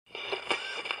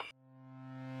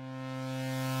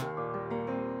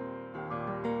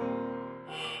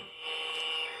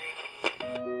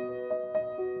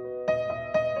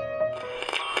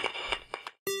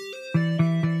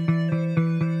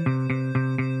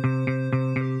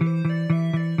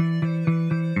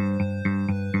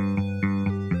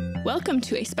Welcome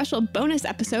to a special bonus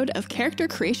episode of Character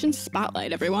Creation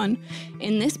Spotlight, everyone.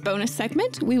 In this bonus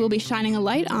segment, we will be shining a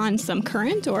light on some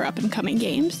current or up-and-coming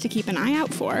games to keep an eye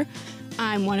out for.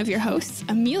 I'm one of your hosts,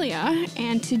 Amelia,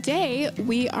 and today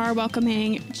we are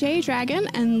welcoming J Dragon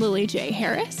and Lillie J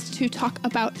Harris to talk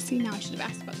about... See, now I should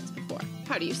have asked about this before.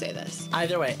 How do you say this?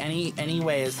 Either way, any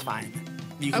way is fine.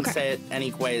 You can say it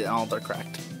any way, and all they're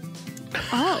correct.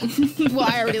 Oh, well,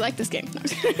 I already like this game.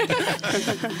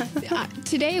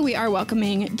 Today we are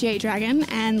welcoming J Dragon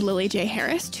and Lillie J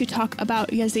Harris to talk about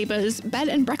Yazeba's Bed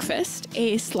and Breakfast,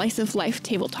 a slice-of-life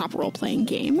tabletop role-playing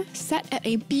game set at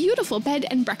a beautiful bed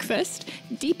and breakfast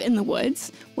deep in the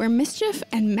woods where mischief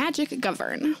and magic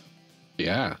govern.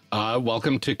 Yeah.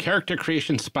 Welcome to Character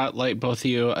Creation Spotlight, both of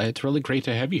you. It's really great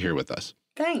to have you here with us.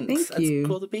 Thanks. Thank you. It's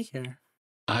cool to be here.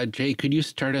 Jay, could you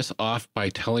start us off by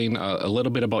telling a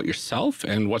little bit about yourself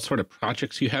and what sort of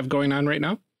projects you have going on right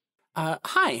now?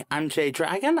 Hi, I'm J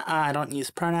Dragon. I don't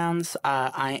use pronouns.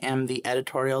 I am the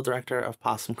editorial director of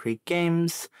Possum Creek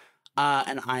Games,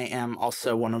 and I am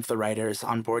also one of the writers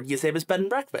on board Yazeba's Bed and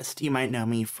Breakfast. You might know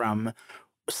me from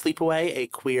Sleepaway, a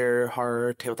queer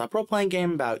horror tabletop role-playing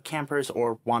game about campers,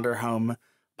 or Wander Home,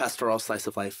 pastoral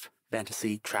slice-of-life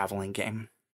fantasy traveling game.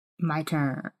 My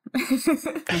turn.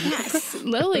 Yes,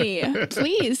 Lillie,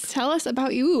 please tell us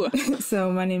about you.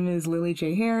 So my name is Lillie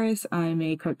J Harris. I'm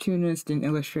a cartoonist, an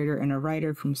illustrator, and a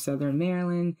writer from Southern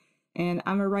Maryland. And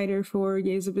I'm a writer for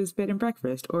Yazeba's Bed and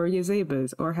Breakfast, or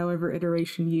Yazeba's, or however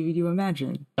iteration you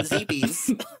imagine.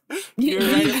 ZBs. You're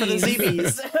a writer for the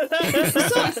ZBs.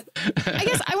 So I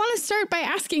guess I want to start by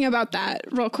asking about that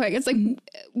real quick. It's like,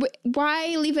 why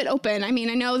leave it open? I mean,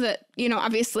 I know that,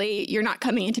 obviously you're not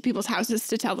coming into people's houses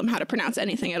to tell them how to pronounce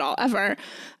anything at all, ever.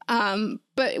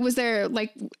 But was there,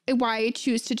 why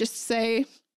choose to just say,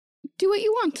 do what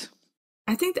you want?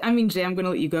 I think, Jay, I'm going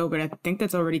to let you go, but I think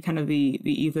that's already kind of the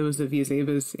ethos of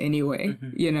Yazeba's anyway,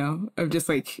 of just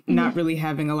not really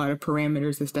having a lot of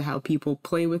parameters as to how people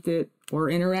play with it or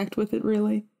interact with it,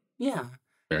 really. Yeah.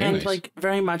 Very and nice.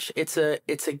 Very much it's a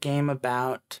game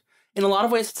about, in a lot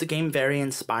of ways, it's a game very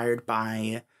inspired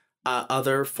by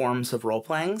other forms of role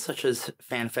playing, such as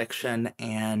fan fiction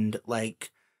and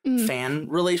fan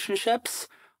relationships.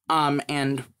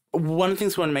 And one of the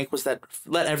things we want to make was that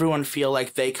let everyone feel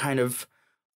like they kind of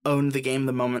own the game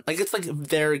the moment. It's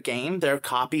their game, their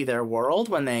copy, their world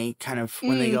when they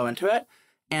when they go into it.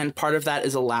 And part of that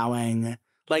is allowing,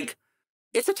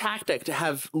 it's a tactic to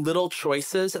have little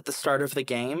choices at the start of the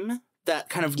game that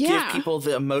kind of give people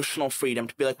the emotional freedom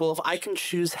to be like, well, if I can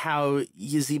choose how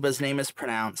Yazeba's name is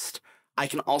pronounced, I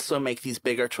can also make these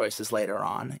bigger choices later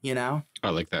on, I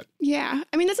like that. Yeah.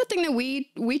 I mean, that's a thing that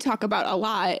we talk about a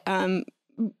lot.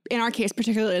 In our case,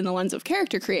 particularly in the lens of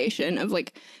character creation, of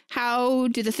how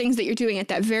do the things that you're doing at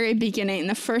that very beginning,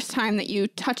 the first time that you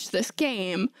touch this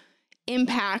game,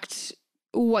 impact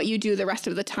what you do the rest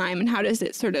of the time, and how does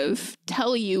it sort of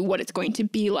tell you what it's going to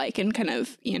be like and kind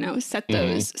of, set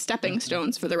those stepping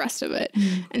stones for the rest of it.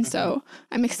 And so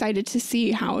I'm excited to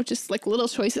see how just little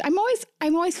choices. I'm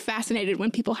always fascinated when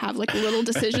people have little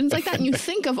decisions like that, and you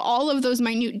think of all of those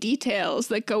minute details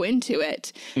that go into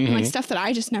it, and stuff that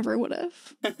I just never would have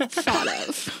thought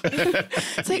of.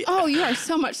 It's oh, you are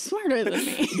so much smarter than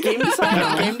me.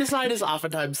 Game design is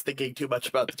oftentimes thinking too much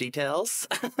about the details.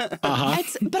 But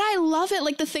I love it.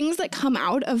 The things that come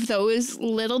out of those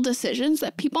little decisions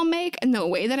that people make, and the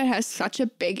way that it has such a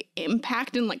big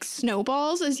impact and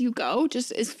snowballs as you go,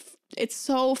 just it's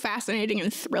so fascinating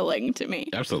and thrilling to me.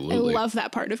 Absolutely. I love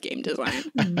that part of game design.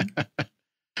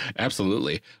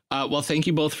 Absolutely. Well, thank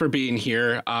you both for being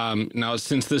here. Now,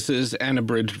 since this is an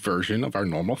abridged version of our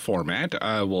normal format,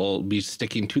 we'll be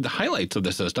sticking to the highlights of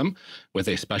the system with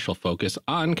a special focus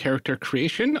on character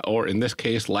creation, or in this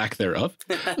case, lack thereof.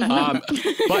 But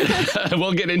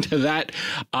we'll get into that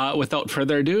without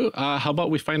further ado. How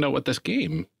about we find out what this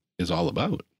game is all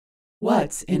about?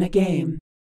 What's in a game?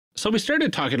 So we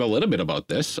started talking a little bit about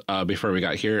this before we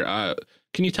got here.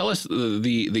 Can you tell us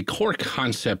the core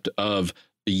concept of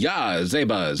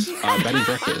Yazeba's Bed and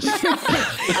Breakfast?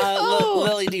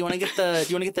 Lillie, do you want to get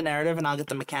the narrative and I'll get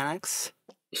the mechanics?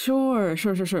 Sure.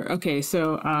 Okay,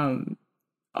 so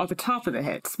off the top of the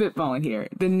head, spitballing here,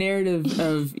 the narrative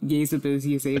of Yazeba's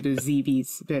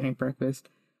ZB's Bed and Breakfast.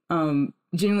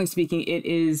 Generally speaking, it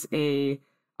is a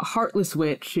heartless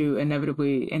witch who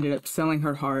inevitably ended up selling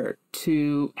her heart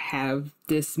to have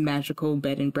this magical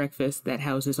bed and breakfast that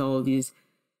houses all of these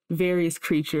various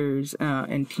creatures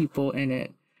and people in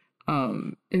it.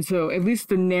 And so at least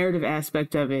the narrative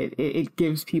aspect of it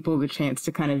gives people the chance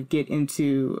to kind of get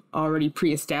into already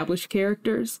pre-established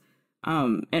characters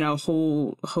and a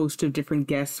whole host of different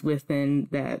guests within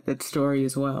that story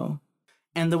as well.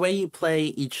 And the way you play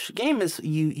each game is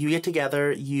you get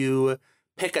together, you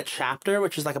pick a chapter,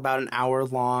 which is like about an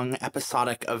hour-long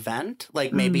episodic event.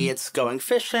 Like maybe it's going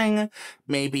fishing,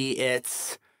 maybe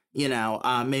it's,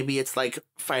 maybe it's like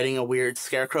fighting a weird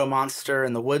scarecrow monster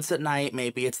in the woods at night.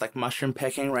 Maybe it's like mushroom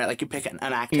picking, right? Like you pick an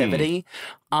activity.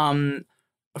 From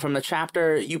the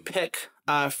chapter, you pick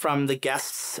from the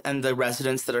guests and the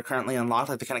residents that are currently unlocked,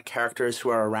 like the kind of characters who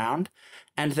are around.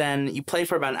 And then you play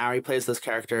for about an hour, you play as those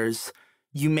characters.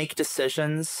 You make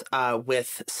decisions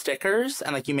with stickers,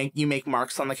 and like you make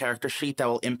marks on the character sheet that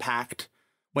will impact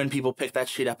when people pick that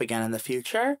sheet up again in the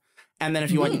future. And then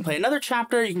if you want, you can play another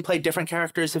chapter. You can play different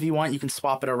characters if you want. You can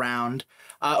swap it around.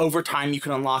 Over time, you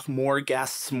can unlock more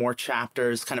guests, more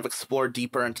chapters, kind of explore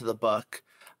deeper into the book.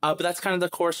 But that's kind of the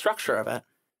core structure of it.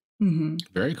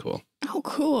 Very cool. Oh,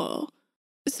 cool.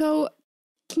 So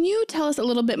can you tell us a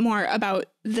little bit more about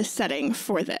the setting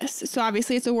for this? So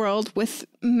obviously it's a world with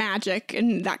magic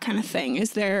and that kind of thing.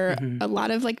 Is there a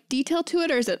lot of like detail to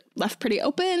it, or is it left pretty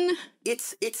open?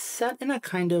 It's set in a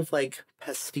kind of like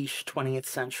pastiche 20th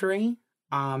century.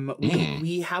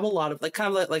 We have a lot of like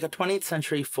kind of like a 20th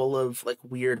century full of like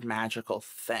weird magical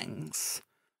things.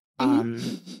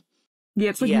 Yeah,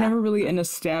 it's like never really an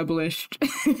established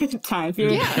time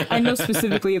period. Yeah. I know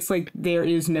specifically it's like there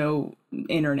is no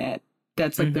internet.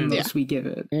 That's like the most we give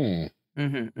it. And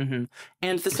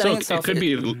the setting itself,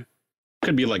 it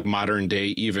could be like modern day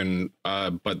even,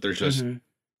 but there's just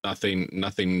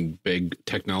nothing big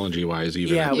technology wise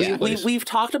even. Yeah, we've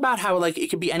talked about how like it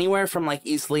could be anywhere from like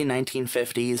easily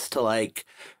 1950s to like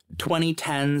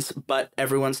 2010s, but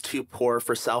everyone's too poor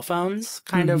for cell phones,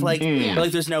 kind of like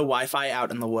like there's no Wi-Fi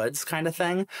out in the woods kind of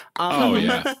thing.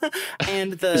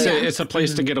 And it's a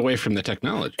place to get away from the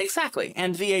technology. Exactly.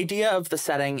 And the idea of the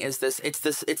setting is it's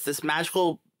this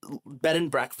magical bed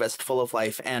and breakfast full of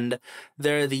life, and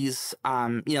there are these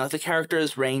the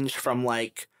characters range from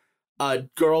like a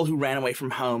girl who ran away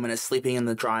from home and is sleeping in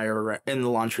the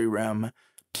laundry room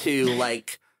to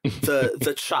like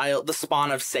the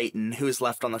spawn of Satan, who is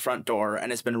left on the front door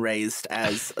and has been raised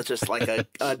as just like a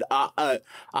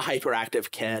hyperactive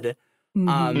kid.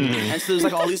 And so there's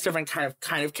like all these different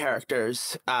kind of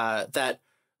characters that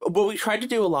what we tried to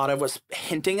do a lot of was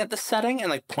hinting at the setting and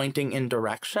like pointing in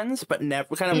directions, but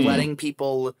never kind of letting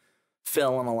people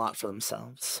fill in a lot for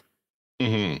themselves.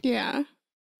 Yeah.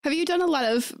 Have you done a lot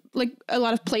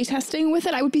of play testing with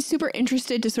it? I would be super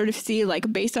interested to sort of see,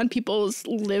 like, based on people's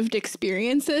lived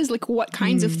experiences, like what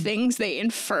kinds of things they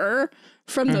infer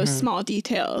from those small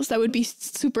details. That would be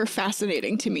super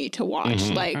fascinating to me to watch.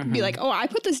 Be like, oh, I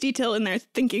put this detail in there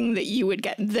thinking that you would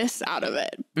get this out of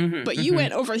it, but you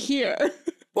went over here.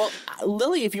 Well,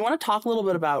 Lillie, if you want to talk a little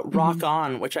bit about Rock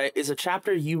On, which is a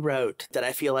chapter you wrote that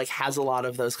I feel like has a lot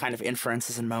of those kind of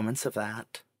inferences and moments of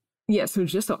that. Yeah, so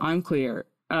just so I'm clear,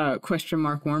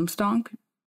 Wormstonk?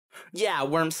 Yeah,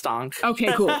 Wormstonk.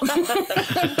 Okay, cool.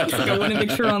 I want to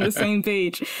make sure we're on the same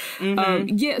page.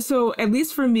 Yeah, so at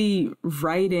least for me,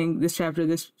 writing this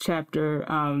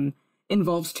chapter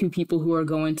involves two people who are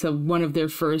going to one of their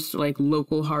first like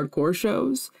local hardcore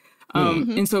shows.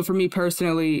 And so for me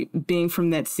personally, being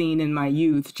from that scene in my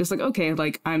youth, just like, okay,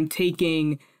 like I'm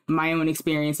taking my own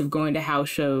experience of going to house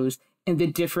shows and the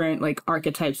different like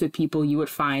archetypes of people you would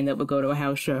find that would go to a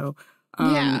house show.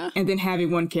 And then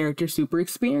having one character super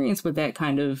experienced with that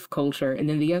kind of culture, and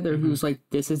then the other who's like,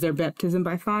 this is their baptism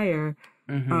by fire.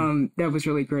 That was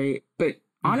really great. But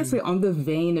honestly, on the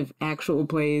vein of actual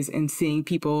plays and seeing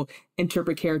people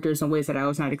interpret characters in ways that I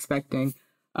was not expecting.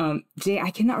 Jay,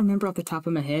 I cannot remember off the top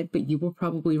of my head, but you will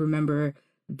probably remember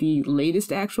the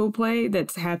latest actual play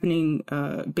that's happening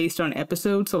based on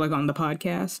episodes, so like on the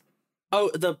podcast. Oh,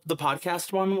 the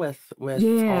podcast one with all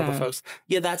the folks.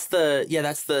 Yeah, that's the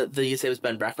Yazeba's Bed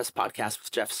and Breakfast podcast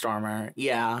with Jeff Stormer.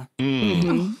 Yeah.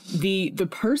 The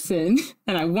person,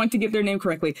 and I want to get their name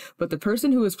correctly, but the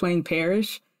person who is playing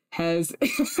Parrish has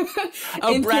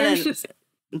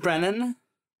Brennan?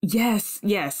 Yes.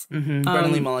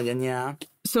 Brennan Lee Mulligan, yeah.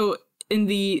 So in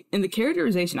the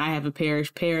characterization I have of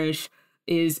Parrish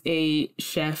is a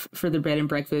chef for the bed and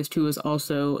breakfast who is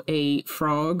also a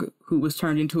frog who was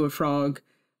turned into a frog,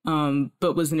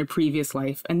 but was in a previous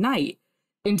life a knight.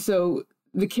 And so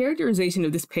the characterization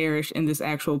of this Parrish in this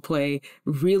actual play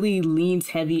really leans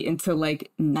heavy into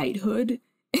like knighthood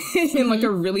in like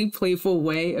a really playful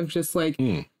way of just like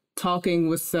talking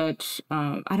with such,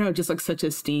 I don't know, just like such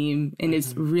esteem. And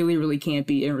it's really, really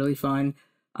campy and really fun.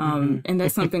 And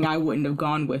that's something I wouldn't have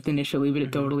gone with initially, but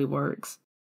it totally works.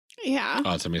 Yeah.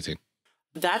 Oh, it's amazing.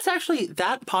 That's actually,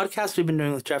 that podcast we've been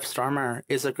doing with Jeff Stormer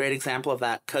is a great example of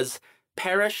that, because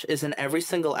Parrish is in every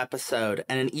single episode,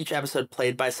 and in each episode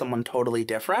played by someone totally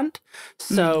different.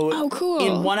 So cool.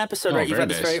 in one episode, right, you've got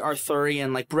this nice. very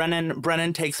Arthurian, like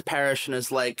Brennan takes Parrish and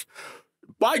is like,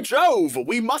 by Jove,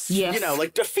 we must, Yes. you know,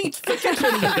 like defeat the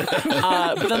kitchen.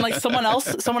 But then like someone else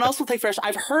will take Parrish.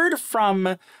 I've heard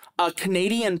from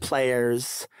Canadian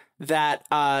players that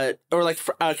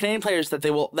Canadian players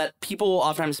that people will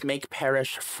oftentimes make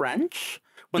Parrish French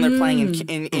when they're playing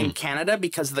in Canada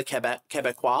because of the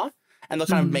Quebecois. And they'll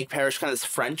kind of make Parrish kind of this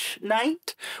French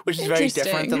knight, which is very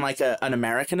different than like an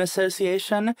American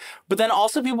association. But then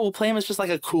also people will play him as just like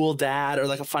a cool dad or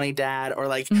like a funny dad or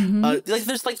like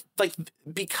there's like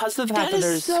because of the fact that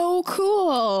there's so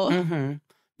cool.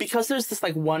 Because there's this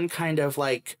like one kind of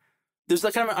like there's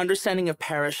like kind of an understanding of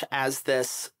Parrish as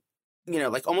this, you know,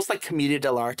 like almost like commedia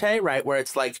dell'arte, right? Where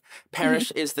it's like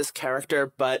Parrish is this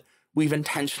character, but we've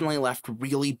intentionally left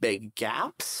really big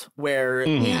gaps where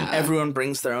everyone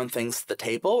brings their own things to the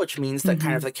table, which means that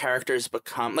kind of the characters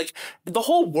become like the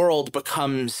whole world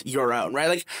becomes your own, right?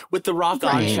 Like with the Rock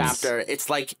On chapter, it's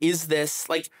like, is this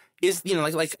like, you know,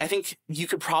 like I think you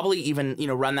could probably even, you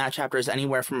know, run that chapter as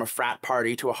anywhere from a frat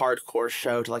party to a hardcore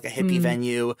show to like a hippie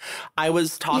venue. I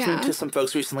was talking to some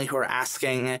folks recently who are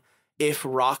asking if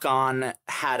Rock On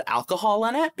had alcohol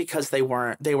in it because they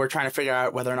were trying to figure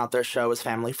out whether or not their show was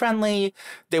family friendly.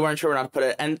 They weren't sure where not to put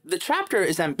it. And the chapter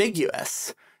is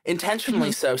ambiguous,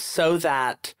 intentionally so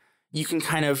that you can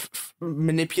kind of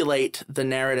manipulate the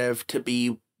narrative to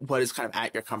be what is kind of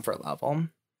at your comfort level.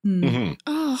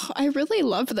 Oh, I really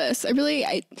love this. I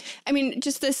mean,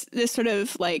 just this sort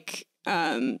of like,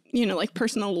 you know, like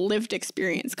personal lived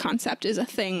experience concept is a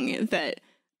thing that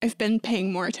I've been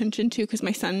paying more attention to because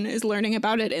my son is learning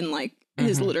about it in like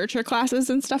his literature classes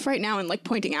and stuff right now, and like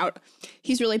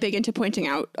he's really big into pointing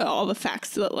out all the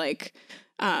facts that like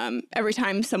every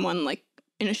time someone like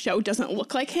in a show doesn't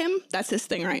look like him, that's his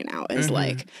thing right now is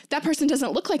like, that person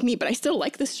doesn't look like me, but I still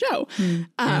like this show.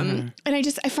 And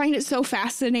I find it so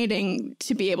fascinating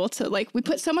to be able to like, we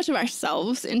put so much of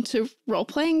ourselves into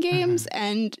role-playing games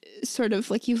and sort of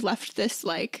like you've left this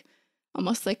like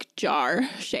almost like jar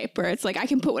shape where it's like I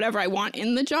can put whatever I want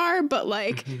in the jar, but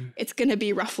like it's gonna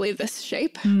be roughly this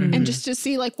shape, and just to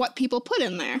see like what people put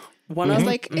in there.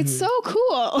 It's so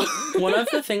cool. One of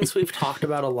the things we've talked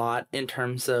about a lot in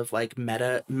terms of like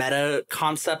meta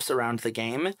concepts around the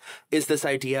game is this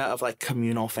idea of like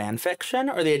communal fan fiction,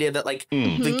 or the idea that like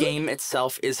the game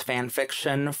itself is fan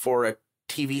fiction for a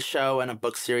TV show and a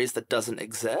book series that doesn't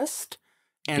exist.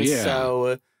 And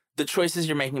so the choices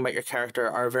you're making about your character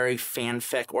are very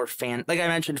fanfic or like I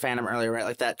mentioned fandom earlier, right?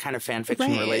 Like that kind of fan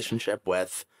fiction relationship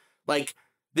with like,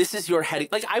 this is your head.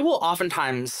 Like I will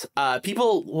oftentimes,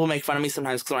 people will make fun of me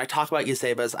sometimes because when I talk about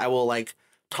Yazebas, I will like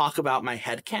talk about my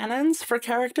headcanons for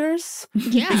characters.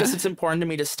 Because it's important to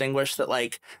me to distinguish that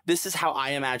like, this is how I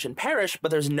imagine Parrish,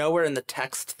 but there's nowhere in the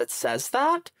text that says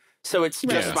that. So it's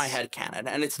just my headcanon,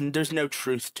 and there's no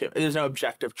truth to it. There's no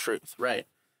objective truth, right?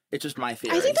 It's just my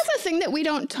theory. I think that's a thing that we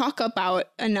don't talk about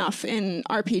enough in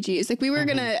RPGs. Like we were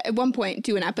going to at one point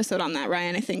do an episode on that,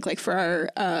 Ryan, I think like for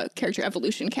our character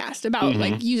evolution cast about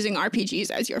like using RPGs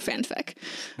as your fanfic.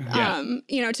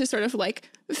 You know, to sort of like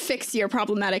fix your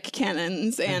problematic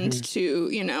canons and to,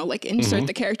 you know, like insert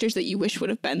the characters that you wish would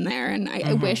have been there. And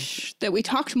I wish that we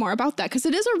talked more about that because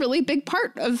it is a really big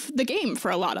part of the game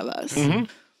for a lot of us.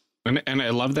 And I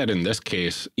love that in this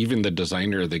case, even the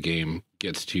designer of the game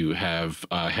gets to have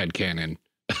a headcanon.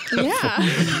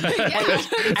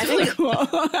 I think cool.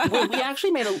 we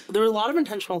actually there were a lot of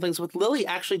intentional things with Lillie.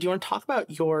 Actually, do you want to talk about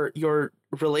your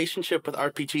relationship with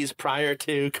RPGs prior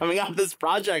to coming out of this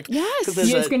project? Yes.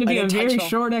 It's going to be a very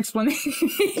short explanation.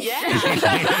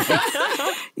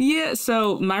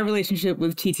 So my relationship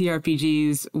with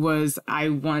TTRPGs was I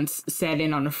once sat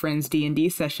in on a friend's D&D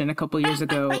session a couple years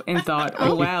ago and thought,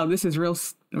 oh, wow, this is real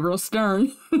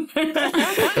stern.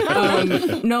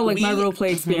 No, like my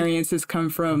roleplay experience has come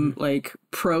from like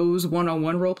prose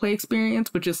one-on-one roleplay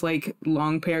experience, which is like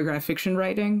long paragraph fiction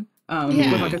writing.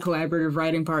 With like a collaborative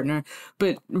writing partner,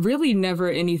 but really never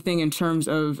anything in terms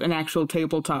of an actual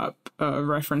tabletop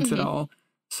reference at all.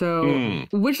 So,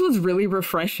 which was really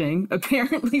refreshing,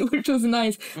 apparently, which was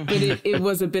nice, but it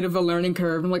was a bit of a learning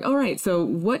curve. I'm like, all right, so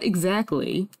what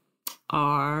exactly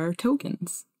are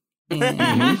tokens? And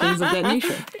things of that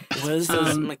nature. What is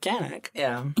this mechanic?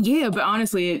 Yeah, but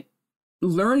honestly,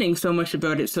 learning so much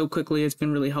about it so quickly has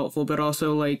been really helpful, but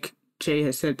also like Jay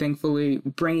has said, thankfully,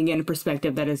 bringing in a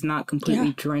perspective that is not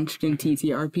completely drenched in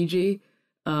TTRPG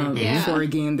for a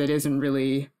game that isn't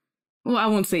really, well, I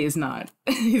won't say is not.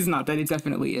 It's not that, it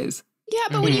definitely is. Yeah,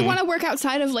 but when you want to work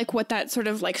outside of like what that sort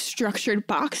of like structured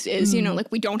box is, you know, like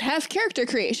we don't have character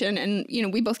creation, and you know,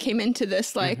 we both came into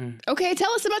this like, okay,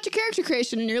 tell us about your character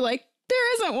creation, and you're like,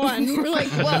 there isn't one. You're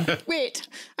like, well, wait,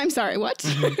 I'm sorry, what?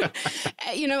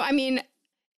 You know, I mean,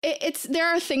 there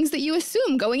are things that you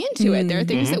assume going into it. There are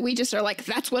things that we just are like,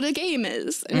 that's what a game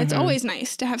is, and it's always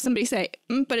nice to have somebody say,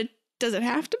 but does it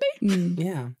have to be?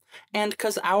 Yeah, and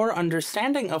because our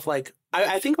understanding of like,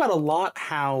 I think about a lot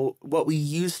how what we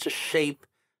use to shape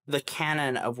the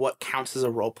canon of what counts as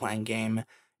a role-playing game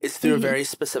is through a very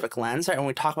specific lens. Right? When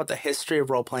we talk about the history of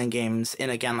role-playing games in,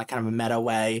 again, like kind of a meta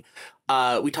way,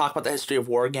 we talk about the history of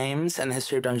war games and the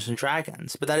history of Dungeons &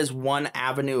 Dragons, but that is one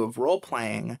avenue of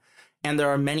role-playing, and there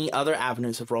are many other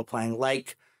avenues of role-playing,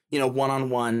 like, you know,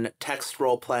 one-on-one text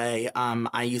roleplay.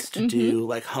 I used to do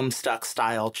like Homestuck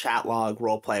style chat log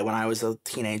roleplay when I was a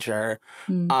teenager.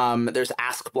 There's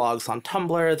Ask blogs on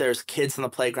Tumblr. There's Kids on the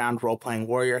Playground role-playing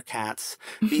warrior cats.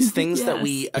 These things that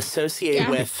we associate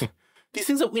with, these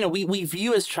things that, you know, we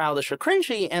view as childish or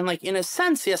cringy. And like, in a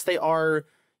sense, yes, they are,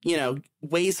 you know,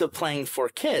 ways of playing for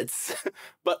kids,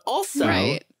 but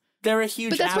also they're a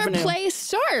huge avenue. But that's where play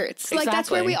starts. Exactly. Like, that's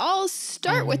where we all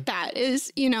start with that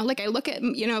is, you know, like I look at,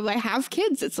 you know, I have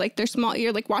kids. It's like they're small.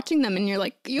 You're like watching them and you're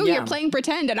like, you're playing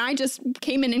pretend. And I just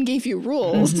came in and gave you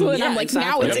rules. And I'm like,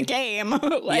 now it's a game.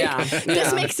 Like,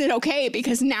 this makes it okay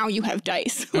because now you have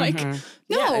dice. Like,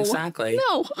 no, exactly.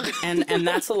 No. and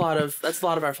that's a lot of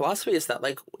our philosophy is that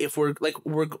like, if we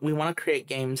want to create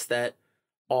games that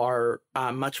are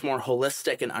much more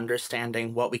holistic in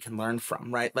understanding what we can learn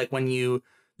from, right? Like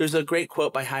there's a great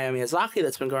quote by Hayao Miyazaki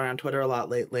that's been going around Twitter a lot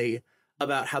lately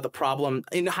about how the problem,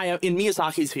 in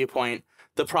Miyazaki's viewpoint,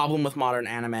 the problem with modern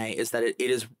anime is that it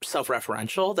is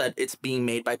self-referential, that it's being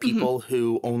made by people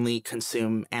who only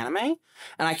consume anime.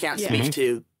 And I can't speak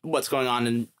to what's going on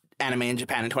in anime in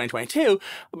Japan in 2022,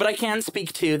 but I can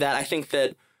speak to that. I think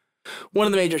that one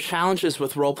of the major challenges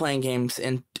with role-playing games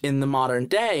in the modern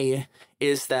day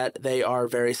is that they are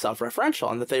very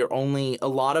self-referential and that they are a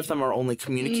lot of them are only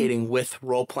communicating with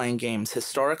role-playing games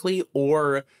historically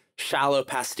or shallow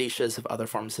pastiches of other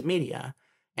forms of media.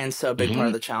 And so a big part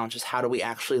of the challenge is how do we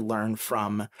actually learn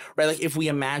from, right? Like if we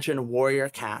imagine Warrior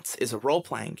Cats is a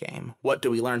role-playing game, what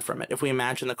do we learn from it? If we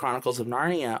imagine the Chronicles of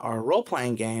Narnia are a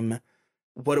role-playing game,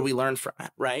 what do we learn from it,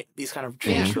 right? These kind of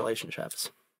changed relationships.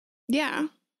 Yeah.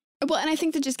 Well, and I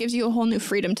think that just gives you a whole new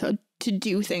freedom to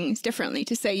do things differently,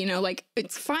 to say, you know, like,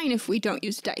 it's fine if we don't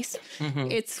use dice.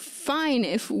 It's fine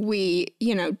if we,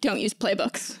 you know, don't use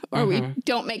playbooks or we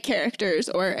don't make characters,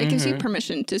 or it gives you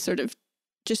permission to sort of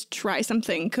just try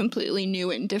something completely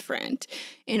new and different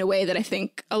in a way that I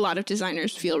think a lot of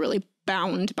designers feel really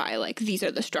bound by, like, these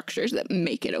are the structures that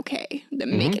make it okay, that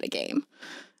make it a game.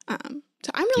 So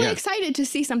I'm really excited to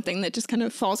see something that just kind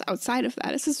of falls outside of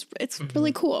that. It's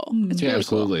really cool. It's really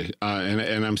absolutely. Cool.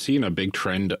 And I'm seeing a big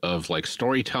trend of like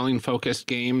storytelling focused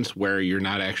games where you're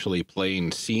not actually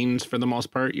playing scenes for the most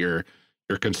part. You're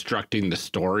constructing the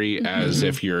story as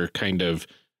if you're kind of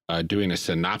doing a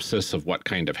synopsis of what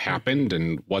kind of happened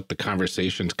and what the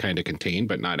conversations kind of contain,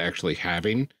 but not actually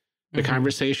having the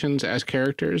conversations as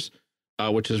characters,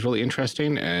 which is really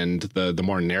interesting. And the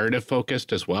more narrative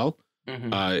focused as well.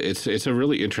 It's a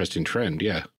really interesting trend.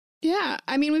 Yeah,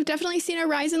 I mean, we've definitely seen a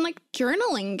rise in like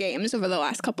journaling games over the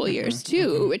last couple of years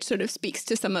too, which sort of speaks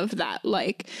to some of that,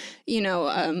 like, you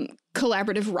know,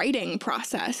 collaborative writing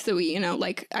process that we, you know,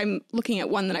 like I'm looking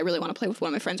at one that I really want to play with one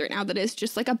of my friends right now that is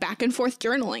just like a back and forth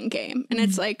journaling game, and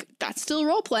it's like that's still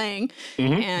role playing,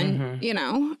 and you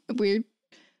know,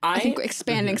 I think we're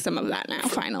expanding some of that now,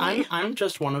 finally. I'm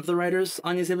just one of the writers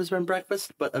on Yazeba's Bed and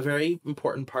Breakfast, but a very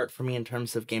important part for me in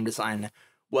terms of game design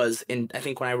was I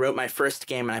think when I wrote my first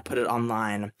game and I put it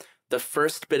online, the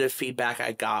first bit of feedback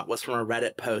I got was from a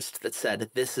Reddit post that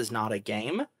said, "This is not a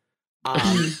game."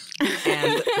 And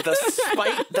the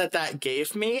spite that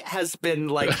gave me has been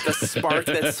like the spark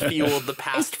that's fueled the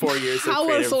past 4 years of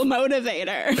creative. Powerful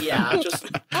motivator. Yeah, just,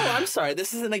 I'm sorry,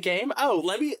 this isn't a game?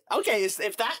 Okay,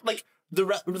 if that, like,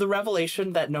 the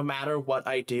revelation that no matter what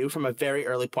I do from a very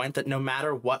early point, that no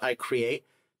matter what I create,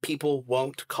 people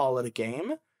won't call it a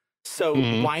game. So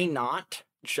why not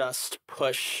just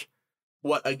push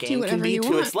what a game can be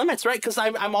to its limits, right? Because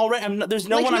there's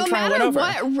no one I'm trying to win over. No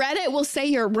matter what, Reddit will say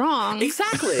you're wrong.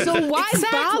 Exactly. So why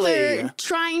bother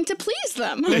trying to please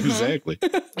them? Exactly.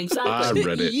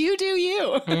 Exactly. You do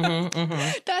you.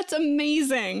 That's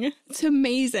amazing. It's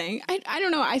amazing. I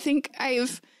don't know. I think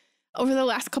I've, over the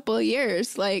last couple of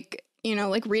years, like, you know,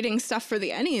 like reading stuff for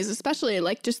the Ennies, especially,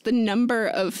 like just the number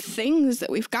of things that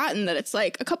we've gotten that it's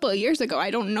like a couple of years ago,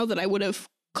 I don't know that I would have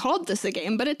called this a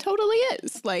game, but it totally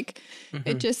is. Like,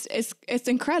 it just it's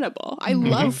incredible. I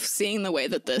love seeing the way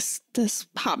that this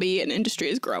hobby and industry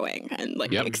is growing and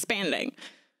like expanding.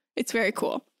 It's very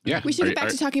cool. Yeah, we should get back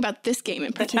to talking about this game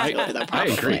in particular, though. I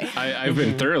agree. I've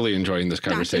been thoroughly enjoying this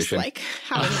conversation. Not just like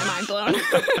having my mind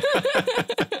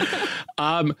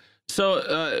blown.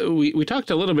 So we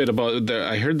talked a little bit about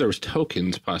I heard there was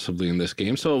tokens possibly in this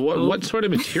game. So what sort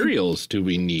of materials do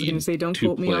we need? I was gonna say, don't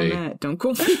quote me on that. Don't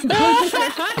quote me.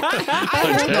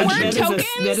 I heard the word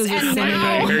tokens, and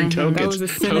now I heard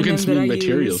tokens. Tokens mean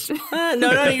materials.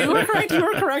 No, you were correct. You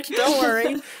were correct. Don't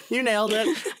worry, you nailed it.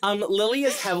 Lillie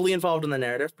is heavily involved in the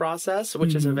narrative process,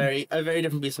 which is a very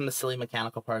different beast from the silly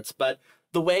mechanical parts. But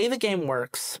the way the game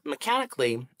works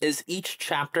mechanically is each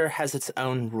chapter has its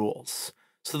own rules.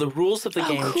 So the rules of the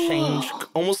game change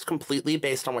almost completely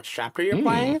based on which chapter you're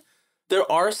playing.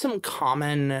 There are some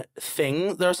common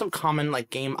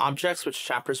like game objects which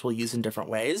chapters will use in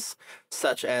different ways,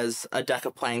 such as a deck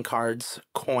of playing cards,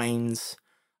 coins,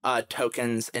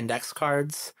 tokens, index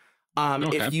cards.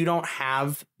 If you don't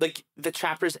have like the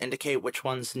chapters indicate which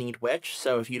ones need which,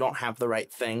 so if you don't have the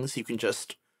right things, you can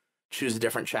just choose a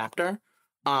different chapter.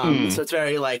 So it's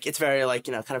very like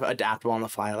kind of adaptable on the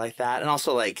fly like that, and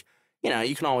also like.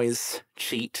 You can always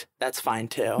cheat. That's fine,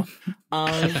 too.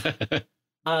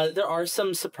 There are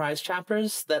some surprise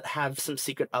chapters that have some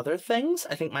secret other things.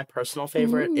 I think my personal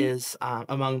favorite is,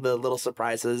 among the little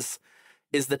surprises,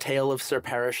 is the Tale of Sir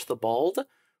Perish the Bold,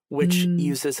 which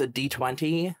uses a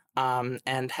D20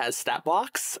 and has stat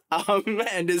blocks,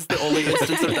 and is the only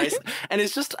instance of dice. And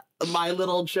it's just my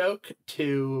little joke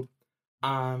to...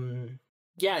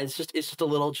 Yeah, it's just a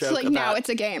little joke. So like now it's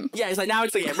a game. Yeah, it's like now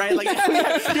it's a game, right? Like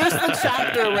here's the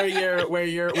chapter where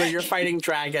you're fighting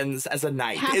dragons as a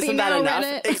knight. Happy Isn't that enough?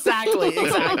 Reddit. Exactly.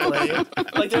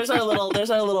 Like there's our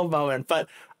little moment, but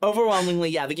overwhelmingly,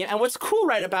 yeah, the game. And what's cool,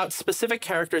 right, about specific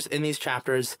characters in these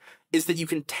chapters is that you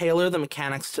can tailor the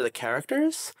mechanics to the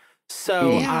characters.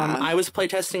 So I was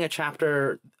playtesting a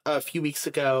chapter a few weeks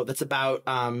ago that's about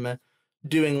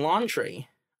doing laundry,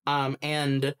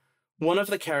 and one of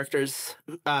the characters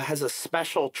has a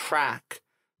special track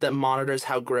that monitors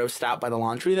how grossed out by the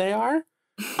laundry they are.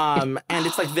 And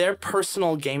it's like their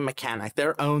personal game mechanic,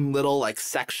 their own little like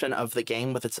section of the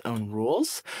game with its own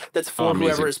rules that's for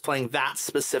whoever is playing that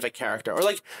specific character. Or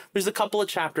like there's a couple of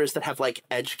chapters that have like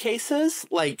edge cases.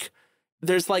 Like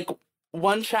there's like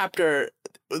one chapter,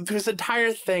 this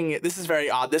entire thing, this is very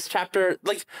odd. This chapter,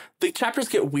 like the chapters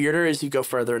get weirder as you go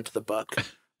further into the book.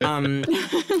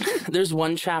 There's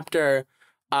one chapter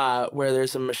where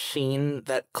there's a machine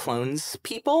that clones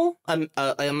people. And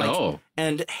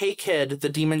Hey Kid, the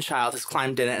demon child, has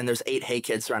climbed in it, and there's 8 Hey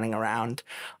Kids running around.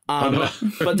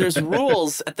 But there's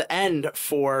rules at the end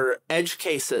for edge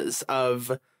cases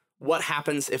of what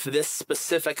happens if this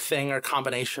specific thing or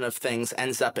combination of things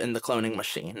ends up in the cloning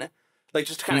machine. Like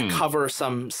just to kind of cover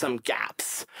some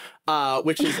gaps,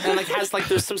 which is and like has like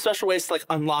there's some special ways to like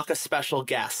unlock a special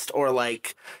guest or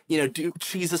like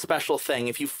choose a special thing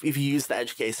if you use the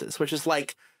edge cases, which is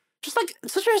like just like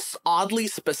such a oddly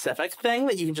specific thing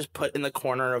that you can just put in the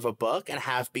corner of a book and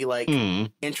have be like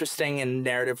interesting and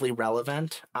narratively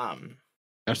relevant.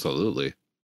 Absolutely.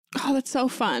 Oh, that's so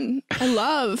fun. I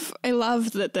love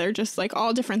that they're just like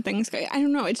all different things. I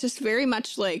don't know. It's just very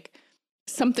much like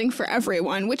something for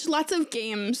everyone, which lots of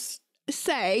games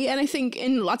say, and I think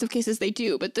in lots of cases they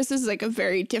do, but this is like a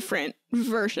very different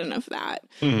version of that.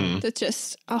 That's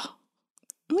just, I'm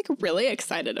like really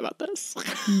excited about this.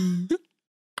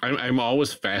 I'm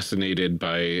always fascinated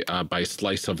by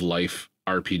slice of life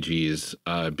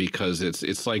RPGs because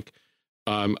it's like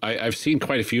I've seen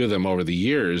quite a few of them over the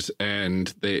years,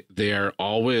 and they are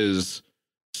always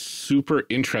super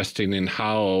interesting in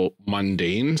how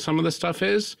mundane some of the stuff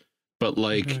is. But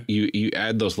like you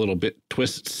add those little bit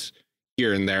twists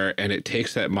here and there, and it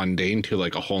takes that mundane to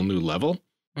like a whole new level.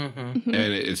 And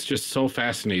it's just so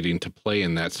fascinating to play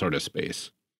in that sort of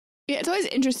space. Yeah, it's always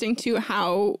interesting too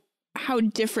how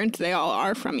different they all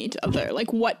are from each other.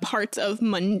 Like what parts of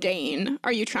mundane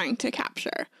are you trying to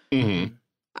capture?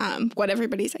 What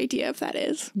everybody's idea of that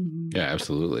is. Yeah,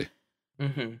 absolutely.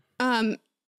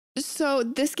 So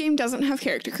this game doesn't have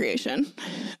character creation,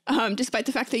 despite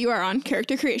the fact that you are on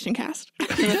Character Creation Cast.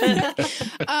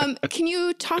 Can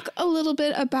you talk a little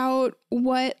bit about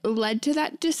what led to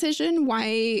that decision,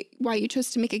 why you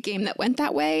chose to make a game that went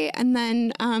that way, and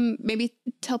then maybe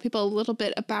tell people a little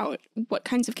bit about what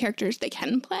kinds of characters they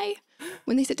can play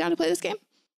when they sit down to play this game?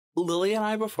 Lillie and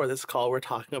I, before this call, were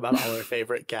talking about all our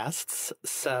favorite guests.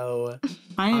 So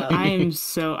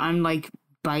I'm like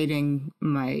biting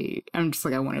my. I'm just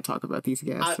like, I want to talk about these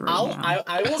guests right now.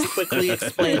 I will quickly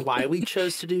explain why we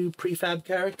chose to do prefab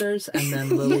characters, and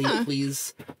then Lillie,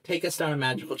 please take us down a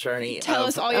magical journey. Tell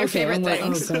us all your favorite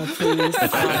things. Oh God,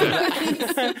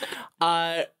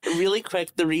 please. Really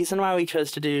quick, the reason why we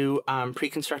chose to do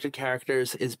pre-constructed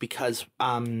characters is because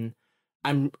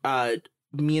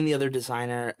me and the other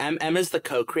designer, M is the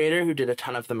co-creator who did a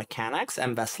ton of the mechanics,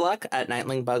 M Veselak at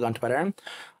NightlingBug on Twitter.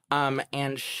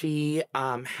 And she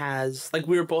has, like,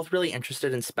 we were both really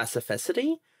interested in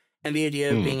specificity and the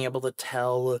idea of being able to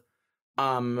tell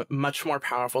much more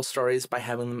powerful stories by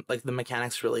having, like, the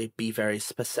mechanics really be very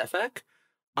specific.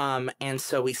 And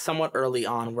so we somewhat early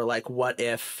on were like, what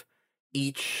if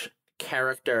each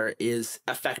character is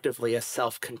effectively a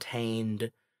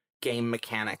self-contained game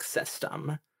mechanics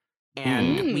system?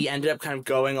 And we ended up kind of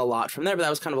going a lot from there, but that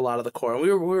was kind of a lot of the core. And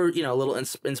we were you know, a little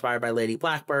inspired by Lady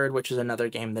Blackbird, which is another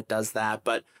game that does that,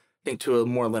 but I think to a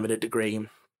more limited degree.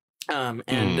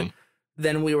 And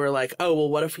then we were like, oh, well,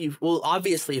 what if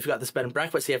obviously if you've got this bed and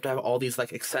breakfast, you have to have all these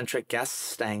like eccentric guests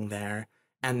staying there.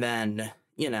 And then,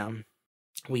 you know,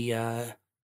 we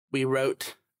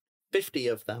wrote 50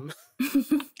 of them.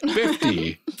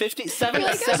 50. 57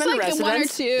 like, seven like residents. One or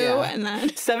two, and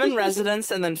then 7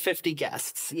 residents and then 50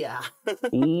 guests. Yeah.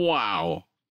 Wow.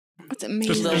 That's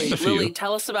amazing. Lillie,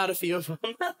 tell us about a few of them,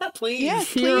 please.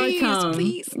 Yes, Here I come.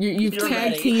 please. You've You're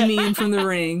tag ready. teamed me in from the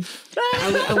ring.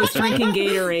 I was drinking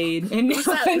Gatorade, and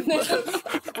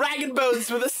Rag and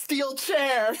Bones with a steel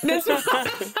chair. that's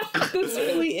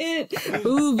really it.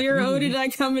 Ooh, Vera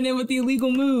Odidai coming in with the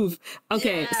illegal move.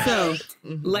 Okay, so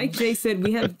like Jay said,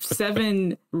 we have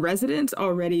 7 residents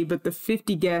already, but the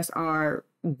 50 guests are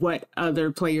what other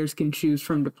players can choose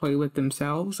from to play with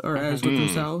themselves or as with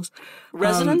themselves.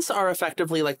 Residents are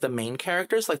effectively like the main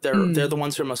characters, like they're the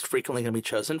ones who are most frequently going to be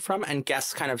chosen from, and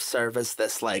guests kind of serve as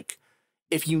this, like,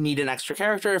 if you need an extra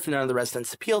character, if none of the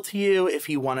residents appeal to you, if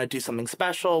you want to do something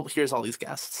special, here's all these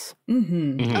guests.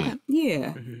 Okay.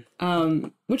 Yeah.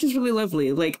 Which is really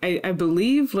lovely. Like, I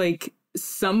believe, like,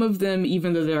 some of them,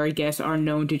 even though they're guests, are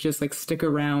known to just, like, stick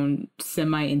around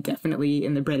semi-indefinitely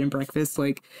in the bread and breakfast.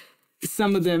 Like,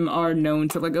 some of them are known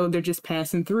to, like, oh, they're just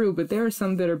passing through, but there are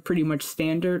some that are pretty much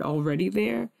standard already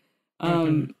there.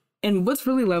 And what's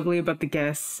really lovely about the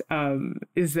guests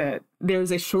is that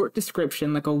there's a short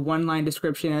description, like a 1-line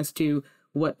description as to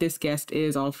what this guest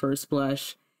is, all first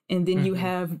blush. And then you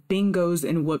have bingos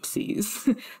and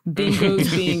whoopsies.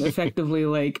 Bingos being effectively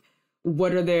like,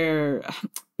 what are their,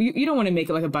 you don't want to make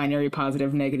it like a binary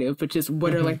positive, negative, but just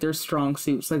what are like their strong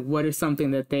suits? Like, what is something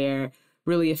that they're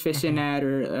really efficient at,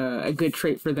 or a good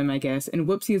trait for them, I guess. And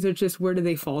whoopsies are just, where do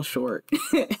they fall short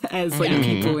as like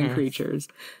people and creatures.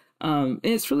 And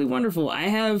it's really wonderful. I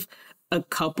have a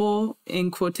couple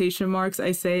in quotation marks,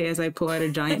 I say, as I pull out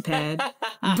a giant pad.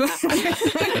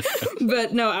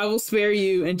 But no, I will spare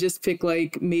you and just pick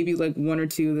like maybe like 1 or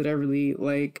 2 that I really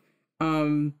like.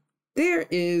 There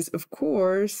is, of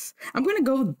course, I'm going to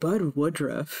go with Bud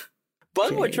Woodruff.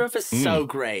 Bud Woodruff is so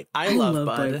great. I love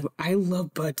Bud. I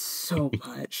love Bud so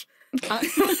much.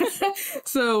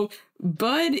 So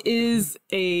Bud is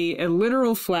a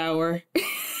literal flower.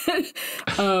 Jay,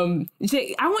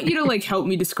 I want you to like help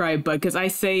me describe Bud, because I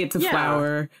say it's a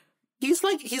flower. He's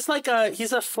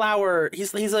a flower.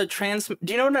 He's a trans. Do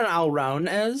you know what an Alron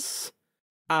is?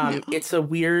 No. It's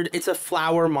a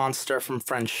flower monster from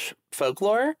French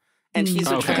folklore. And he's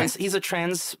a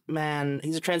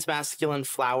transmasculine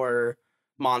flower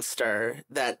monster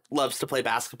that loves to play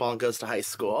basketball and goes to high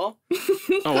school.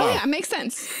 Oh, wow. Yeah, makes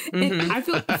sense. And I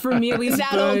feel, for me at least,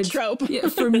 That Bud, old trope. Yeah,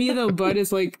 for me though, Bud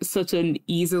is like such an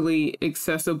easily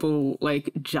accessible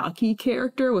like jockey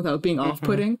character without being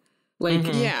off-putting. Like,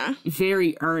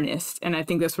 very earnest. And I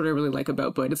think that's what I really like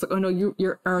about Bud. It's like, oh no,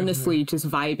 you're earnestly just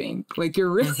vibing. Like,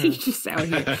 you're really just out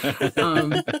here.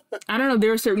 I don't know,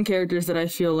 there are certain characters that I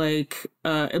feel like,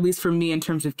 at least for me in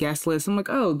terms of guest lists, I'm like,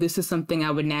 oh, this is something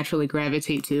I would naturally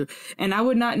gravitate to. And I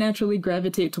would not naturally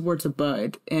gravitate towards a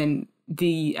Bud. And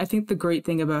I think the great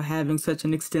thing about having such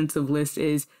an extensive list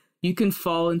is you can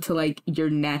fall into like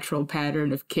your natural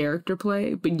pattern of character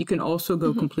play, but you can also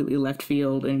go completely left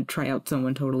field and try out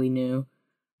someone totally new.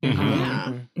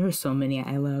 There are so many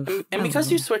I love. And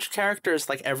because you switch characters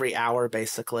like every hour,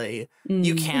 basically,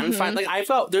 you can find, like,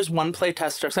 there's one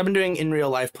playtester, because I've been doing in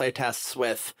real life playtests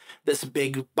with this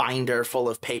big binder full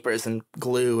of papers and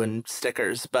glue and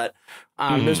stickers, but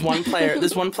there's one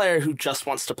player who just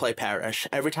wants to play Parrish.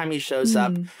 Every time he shows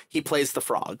up, he plays the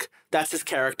frog. That's his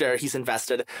character. He's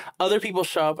invested. Other people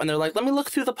show up and they're like, let me look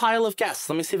through the pile of guests.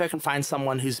 Let me see if I can find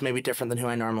someone who's maybe different than who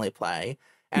I normally play.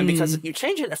 And because you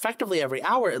change it effectively every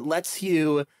hour, it lets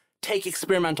you take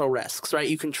experimental risks, right?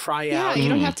 You can try out. Yeah, you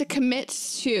don't have to commit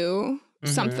to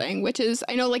something, which is,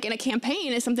 I know, like in a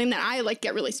campaign is something that I like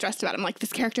get really stressed about. I'm like,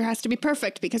 this character has to be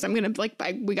perfect because I'm going to like,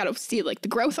 we got to see like the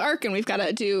growth arc and we've got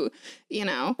to do, you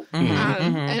know,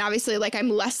 and obviously like I'm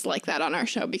less like that on our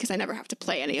show because I never have to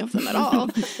play any of them at all.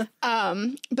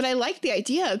 But I like the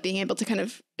idea of being able to kind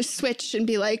of switch and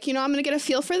be like, you know, I'm going to get a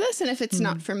feel for this. And if it's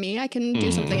not for me, I can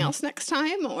do something else next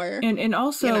time. Or and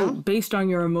also, you know? based on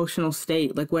your emotional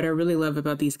state, like what I really love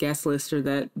about these guest lists are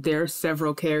that there are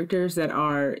several characters that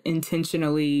are intentionally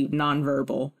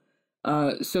nonverbal.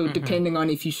 So depending on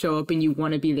if you show up and you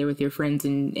want to be there with your friends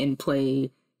and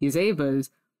play Yazeba's,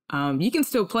 you can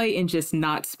still play and just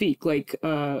not speak. Like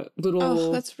little.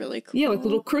 Oh, that's really cool. Yeah, like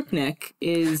little Crookneck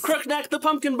is. Crookneck the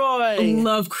pumpkin boy. I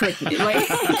love Crookneck. Like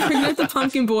Crookneck the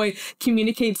pumpkin boy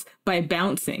communicates by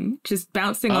bouncing, just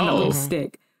bouncing on a little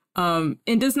stick, and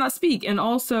does not speak. And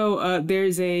also,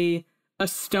 there's a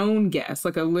stone guest,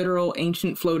 like a literal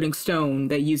ancient floating stone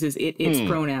that uses its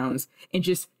pronouns and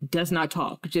just does not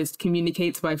talk, just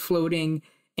communicates by floating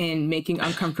and making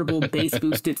uncomfortable bass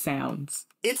boosted sounds.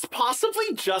 It's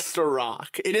possibly just a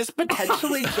rock. It is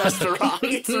potentially just a rock.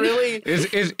 It's really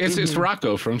it's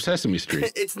Rocco from Sesame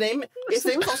Street. its name is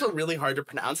also really hard to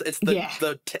pronounce. It's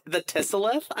the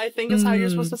Tisselith, I think is how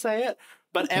you're supposed to say it.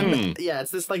 But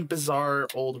it's this like bizarre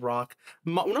old rock.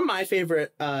 One of my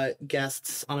favorite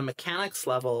guests on a mechanics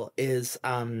level is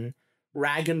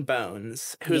Rag and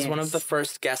Bones, who is one of the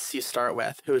first guests you start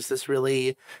with, who is this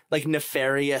really like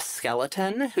nefarious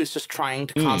skeleton who's just trying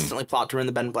to constantly plot to ruin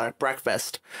the bed and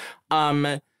breakfast.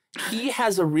 He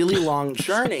has a really long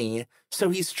journey, so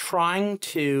he's trying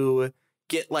to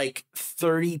get like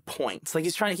 30 points. Like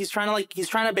he's trying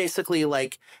to basically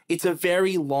like, it's a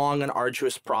very long and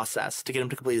arduous process to get him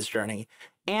to complete his journey.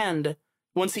 And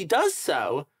once he does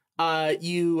so,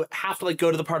 you have to like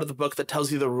go to the part of the book that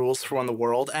tells you the rules for when the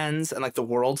world ends and like the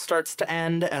world starts to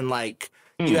end, and like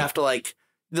you have to like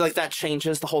that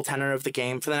changes the whole tenor of the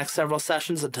game for the next several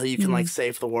sessions until you can like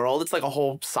save the world. It's like a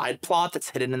whole side plot that's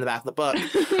hidden in the back of the book.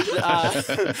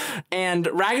 And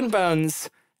Rag and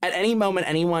Bones, at any moment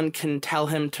anyone can tell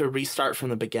him to restart from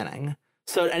the beginning.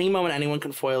 So at any moment anyone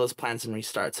can foil his plans and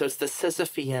restart. So it's the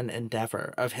Sisyphean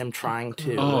endeavor of him trying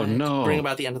to bring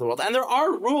about the end of the world. And there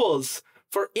are rules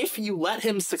for if you let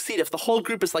him succeed. If the whole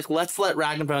group is like, let's let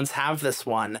Rag and Bones have this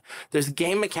one, there's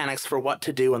game mechanics for what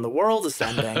to do when the world is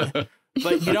ending.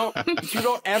 But you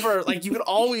don't ever, like, you could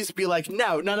always be like,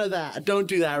 no, none of that. Don't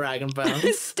do that, Rag and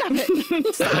Bones. Stop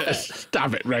it. Stop it.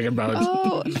 Stop it, Rag and Bones.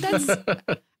 Oh,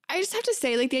 I just have to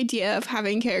say, like, the idea of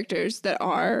having characters that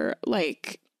are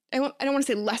like, I don't want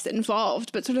to say less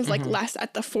involved, but sort of like less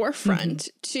at the forefront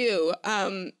too,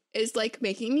 is like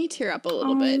making me tear up a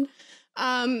little bit.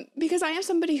 Because I am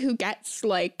somebody who gets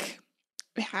like,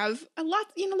 have a lot,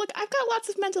 you know, look, I've got lots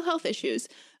of mental health issues.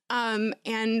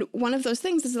 And one of those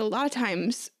things is that a lot of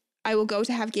times I will go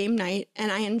to have game night and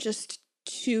I am just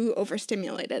too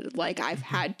overstimulated. Like I've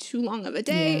had too long of a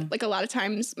day. Yeah. Like a lot of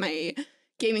times my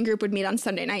gaming group would meet on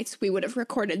Sunday nights. We would have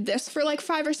recorded this for like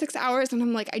 5 or 6 hours. And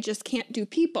I'm like, I just can't do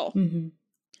people,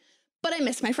 but I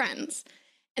miss my friends.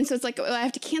 And so it's like, well, I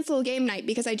have to cancel a game night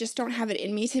because I just don't have it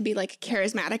in me to be like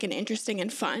charismatic and interesting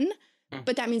and fun.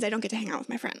 But that means I don't get to hang out with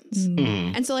my friends.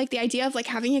 And so like the idea of like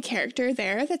having a character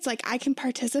there that's like, I can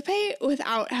participate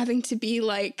without having to be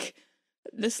like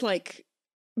this like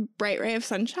bright ray of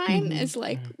sunshine is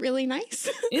like really nice.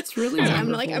 It's really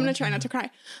I'm gonna try not to cry.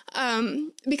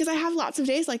 Because I have lots of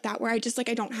days like that where I just like,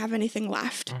 I don't have anything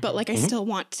left, but like I still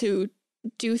want to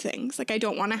do things. Like I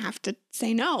don't want to have to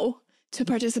say no to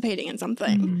participating in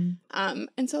something.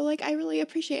 And so like, I really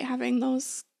appreciate having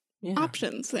those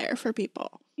options there for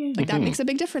people. Like that makes a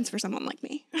big difference for someone like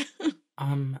me.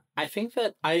 I think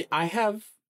that I have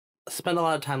spent a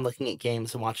lot of time looking at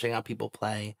games and watching how people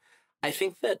play. I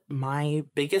think that my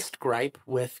biggest gripe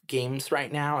with games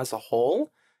right now as a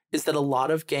whole is that a lot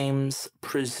of games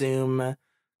presume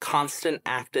constant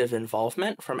active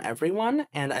involvement from everyone,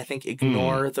 and I think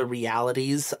ignore the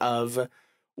realities of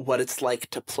what it's like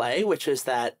to play, which is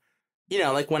that, you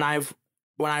know, like when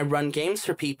I run games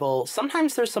for people,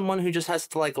 sometimes there's someone who just has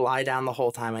to like lie down the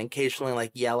whole time and occasionally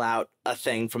like yell out a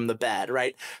thing from the bed,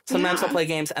 right? Sometimes I'll play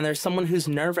games and there's someone who's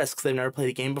nervous because they've never played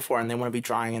a game before and they want to be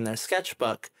drawing in their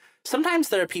sketchbook. Sometimes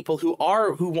there are people who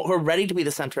are ready to be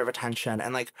the center of attention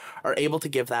and like are able to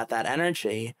give that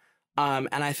energy. And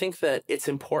I think that it's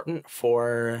important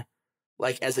for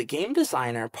like, as a game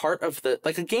designer, part of the,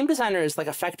 like a game designer is like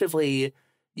effectively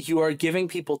you are giving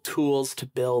people tools to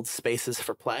build spaces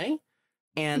for play.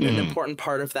 And an important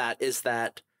part of that is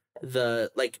that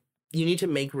you need to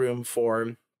make room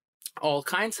for all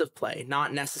kinds of play,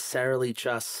 not necessarily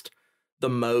just the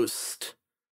most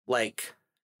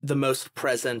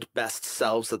present, best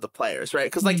selves of the players,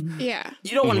 right? Because Yeah.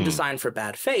 you don't want to design for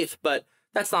bad faith, but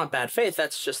that's not bad faith.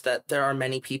 That's just that there are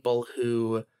many people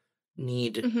who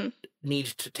need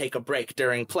to take a break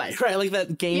during play, right? Like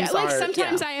that games Yeah, like are,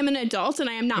 sometimes I am an adult and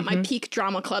I am not my peak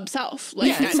drama club self. Like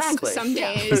Yeah, exactly. some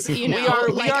days, you know,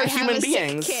 we are I human have a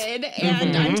beings. sick kid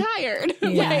and I'm tired.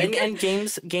 Yeah, Like, and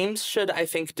games should, I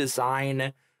think,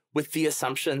 design with the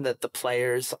assumption that the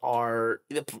players are,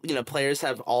 players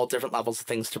have all different levels of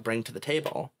things to bring to the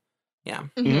table. Yeah.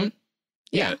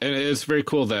 Yeah, and it's very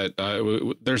cool that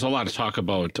there's a lot of talk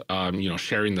about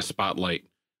sharing the spotlight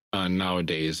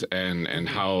nowadays, and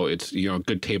how it's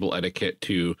good table etiquette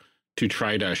to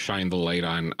try to shine the light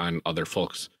on other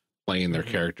folks playing their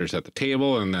characters at the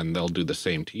table, and then they'll do the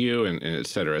same to you, and et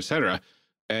cetera, et cetera.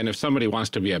 And if somebody wants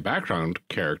to be a background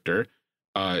character,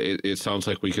 it sounds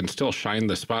like we can still shine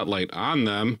the spotlight on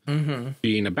them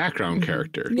being a background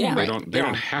character. Yeah. They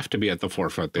don't have to be at the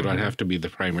forefront. They don't have to be the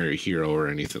primary hero or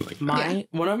anything like that.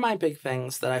 One of my big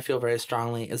things that I feel very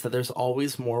strongly is that there's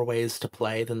always more ways to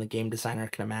play than the game designer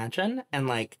can imagine. And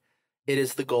like, it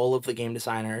is the goal of the game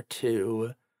designer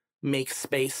to make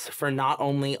space for not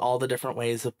only all the different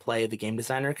ways of play the game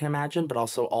designer can imagine, but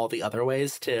also all the other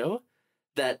ways too.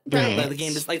 That the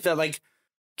game is like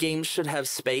games should have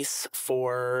space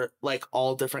for like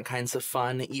all different kinds of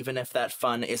fun, even if that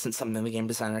fun isn't something the game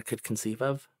designer could conceive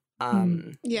of.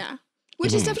 yeah.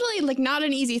 Which is definitely like not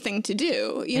an easy thing to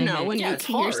do, you know, when you're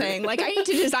saying like, I need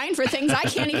to design for things I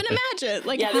can't even imagine.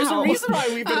 Like, there's a reason why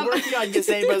we've been working on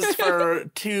Yazebas for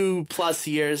 2+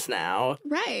 years now.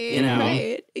 Right. You know?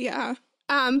 Right. Yeah.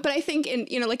 But I think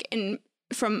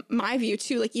from my view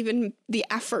too, like even the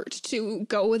effort to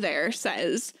go there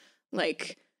says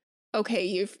like,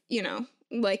 okay,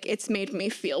 like it's made me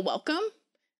feel welcome.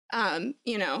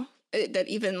 That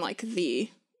even like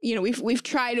we've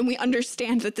tried and we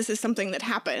understand that this is something that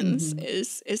happens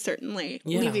is certainly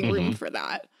leaving room for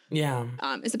that. Yeah.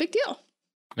 Is a big deal.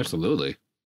 Absolutely.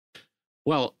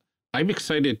 Well, I'm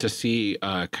excited to see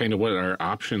kind of what our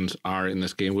options are in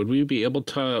this game. Would we be able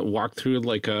to walk through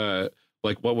like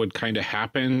what would kind of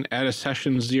happen at a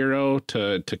session 0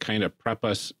 to kind of prep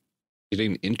us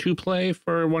getting into play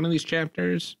for one of these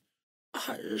chapters?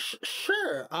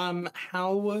 Sure.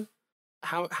 How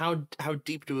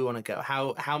deep do we want to go?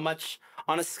 How much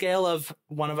on a scale of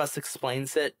one of us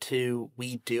explains it to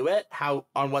we do it?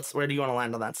 Where do you want to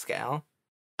land on that scale?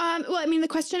 Well, I mean, the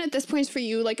question at this point is for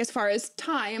you, like as far as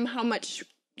time, how much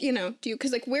do you?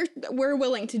 Because like we're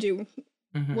willing to do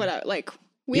what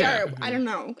we are. I don't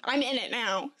know. I'm in it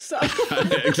now, so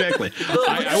exactly.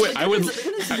 I would.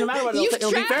 No matter what,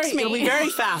 it'll be very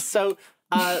fast. So.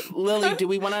 Lillie, do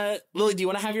you want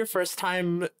to have your first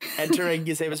time entering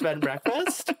Yazeba's bed and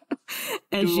breakfast?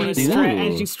 As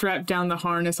you strap down the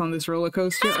harness on this roller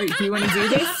coaster, do you want to do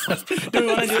this? Do we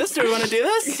want to do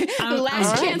this?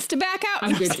 Last chance to back out.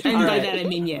 I'm good. And by that I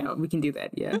mean, yeah, we can do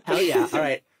that. Yeah. Hell yeah! All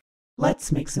right.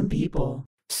 Let's make some people.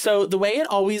 So the way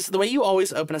you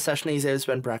always open a session of Yazeba's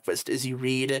bed and breakfast is you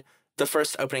read the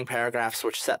first opening paragraphs,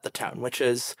 which set the tone, which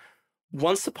is,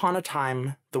 once upon a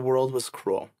time the world was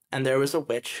cruel. And there was a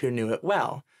witch who knew it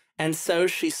well, and so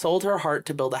she sold her heart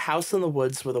to build a house in the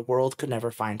woods where the world could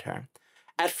never find her.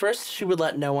 At first she would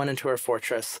let no one into her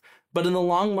fortress, but in the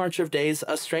long march of days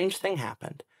a strange thing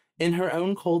happened. In her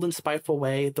own cold and spiteful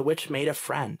way, the witch made a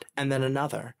friend, and then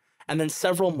another, and then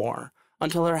several more,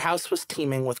 until her house was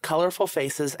teeming with colorful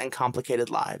faces and complicated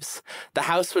lives. The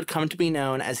house would come to be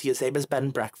known as Yazeba's bed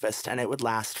and breakfast, and it would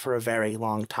last for a very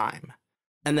long time.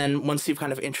 And then once you've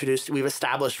kind of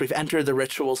we've entered the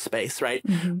ritual space, right?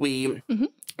 We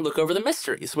look over the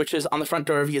mysteries, which is on the front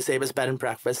door of Yazeba's bed and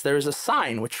breakfast. There is a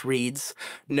sign which reads,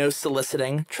 "No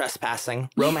soliciting,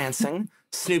 trespassing, romancing,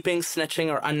 snooping,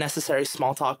 snitching, or unnecessary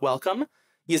small talk welcome.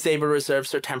 Yazeba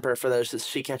reserves her temper for those that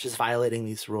she catches violating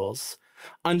these rules."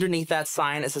 Underneath that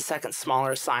sign is a second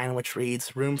smaller sign which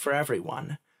reads, "Room for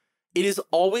everyone." It is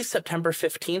always September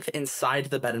 15th inside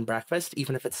the bed and breakfast,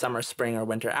 even if it's summer, spring, or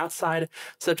winter outside.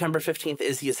 September 15th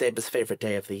is Yazeba's favorite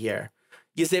day of the year.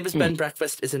 Yazeba's bed and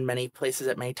breakfast is in many places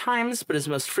at many times, but is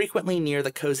most frequently near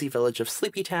the cozy village of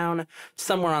Sleepytown,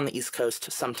 somewhere on the East Coast,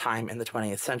 sometime in the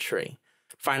 20th century.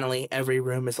 Finally, every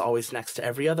room is always next to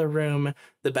every other room.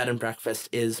 The bed and breakfast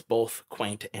is both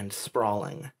quaint and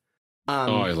sprawling.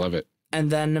 I love it. And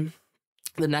then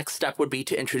the next step would be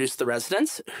to introduce the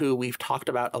residents, who we've talked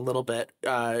about a little bit.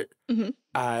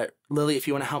 Lillie, if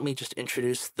you want to help me just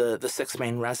introduce the 6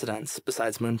 main residents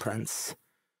besides Moon Prince.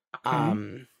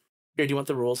 Okay. Here, do you want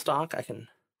the rules doc? I can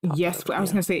Yes, I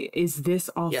was gonna say, is this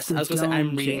off Yes, the I was gonna dome? say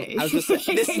I'm reading. Jay? I was gonna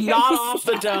say this is not off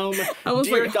the dome. I was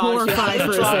Dear like God, horrified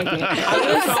for a second.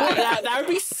 that would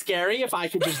be scary if I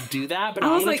could just do that. But I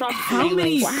I'm was gonna like, drop how 3 many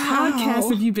links.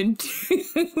 podcasts have you been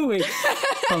doing?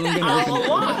 I'm gonna A open it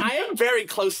lot. up. I am very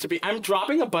close to be. I'm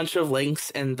dropping a bunch of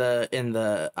links in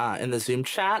the Zoom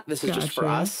chat. This is just for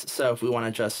Gotcha. us. So if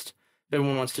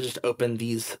everyone wants to just open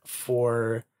these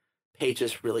 4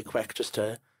 pages really quick,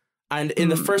 and in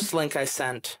the first link I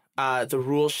sent, the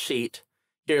rule sheet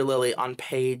here, Lily, on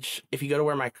page. If you go to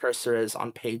where my cursor is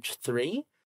on page 3,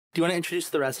 do you want to introduce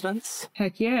the residents?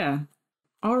 Heck yeah.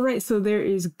 All right, so there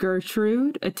is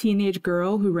Gertrude, a teenage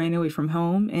girl who ran away from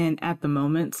home and at the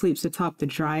moment sleeps atop the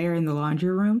dryer in the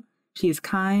laundry room. She is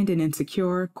kind and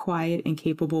insecure, quiet and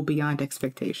capable beyond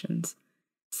expectations.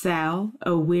 Sal,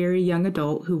 a weary young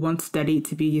adult who once studied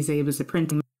to be Yazeba's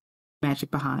apprentice, magic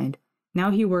behind. Now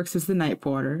he works as the night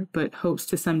porter, but hopes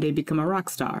to someday become a rock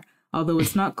star, although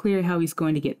it's not clear how he's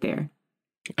going to get there.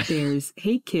 There's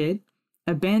Hey Kid,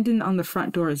 abandoned on the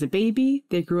front door as a baby.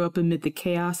 They grew up amid the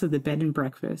chaos of the bed and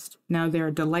breakfast. Now they're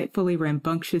a delightfully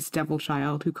rambunctious devil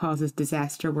child who causes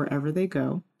disaster wherever they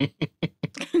go.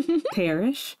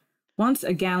 Parrish, once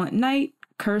a gallant knight,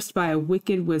 cursed by a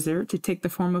wicked wizard to take the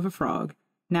form of a frog.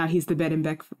 Now he's the bed and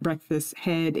breakfast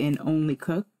head and only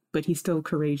cook, but he's still a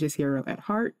courageous hero at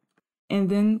heart. And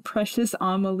then precious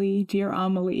Amelie, dear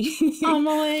Amelie.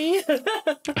 Amelie.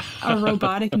 A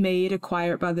robotic maid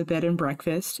acquired by the bed and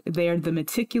breakfast. They are the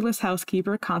meticulous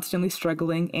housekeeper, constantly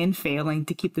struggling and failing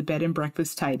to keep the bed and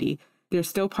breakfast tidy. They're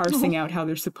still parsing out how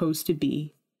they're supposed to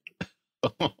be.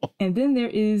 And then there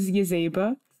is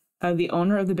Yazeba, the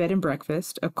owner of the bed and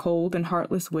breakfast, a cold and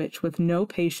heartless witch with no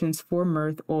patience for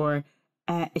mirth or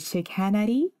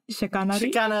chicanery.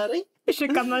 Chicanery.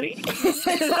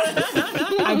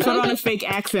 I put on a fake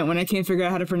accent when I can't figure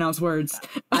out how to pronounce words.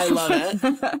 I love it.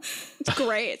 It's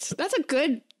great. That's a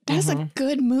good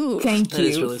move. Thank That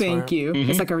is you. really Thank smart. you.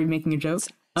 It's like, are we making a joke?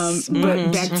 But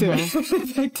back to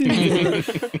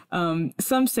it.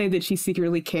 Some say that she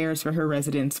secretly cares for her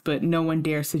residents, but no one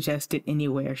dares suggest it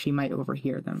anywhere. She might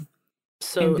overhear them.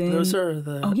 So then- those are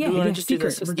the. Oh, yeah, do you want yeah, to just do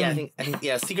this? secret. We're Yeah, I done.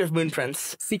 think Secret of Moon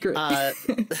Prince. Secret.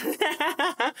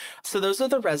 So those are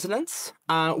the residents.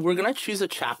 We're gonna choose a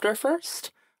chapter first,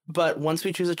 but once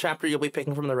we choose a chapter, you'll be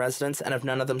picking from the residents, and if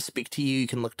none of them speak to you, you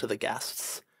can look to the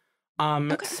guests.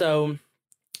 So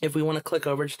if we want to click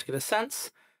over just to get a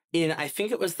sense, I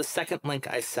think it was the second link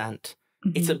I sent.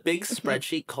 It's a big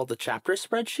spreadsheet called the chapter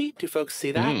spreadsheet. Do folks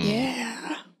see that?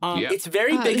 Yeah. Yep. It's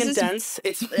very big this and is dense.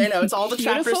 It's it's all the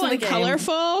chapters Beautiful in the and game.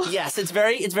 colorful. Yes, it's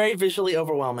very visually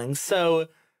overwhelming. So,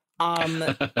 are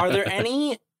there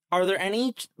any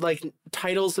like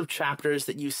titles of chapters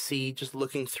that you see just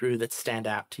looking through that stand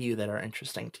out to you that are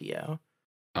interesting to you?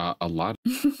 A lot.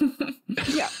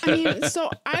 Yeah, I mean,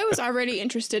 so I was already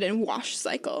interested in Wash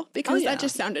Cycle because yeah. that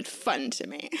just sounded fun to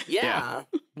me. Yeah.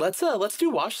 Let's do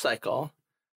Wash Cycle.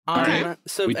 All right.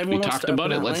 So We everyone wants talked to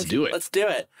about open it. that Let's link? do it. Let's do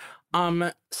it.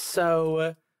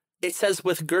 So it says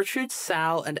with Gertrude,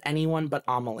 Sal, and anyone but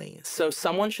Amelie. So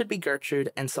someone should be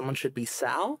Gertrude and someone should be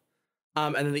Sal.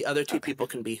 And then the other 2 people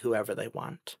can be whoever they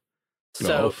want.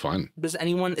 So Fun. is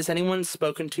anyone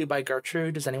spoken to by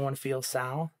Gertrude? Does anyone feel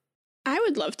Sal? I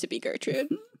would love to be Gertrude.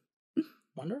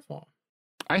 Wonderful.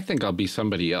 I think I'll be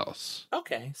somebody else.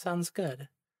 Okay, sounds good.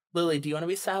 Lily, do you want to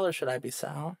be Sal or should I be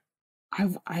Sal?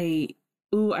 I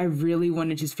really want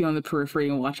to just be on the periphery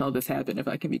and watch all this happen, if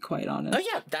I can be quite honest. Oh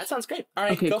yeah, that sounds great. All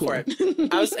right, Okay, go cool. for it.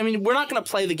 We're not going to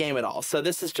play the game at all. So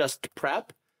this is just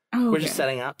prep. Oh, We're just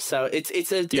setting up. So it's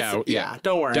Yeah.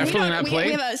 don't worry. Definitely not we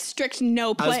playing. have a strict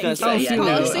no I was playing going to say yeah, no,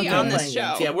 policy okay. on no this playing show.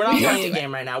 games. Yeah, we're not Yeah. playing a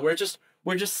game right now.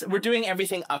 We're doing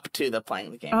everything up to the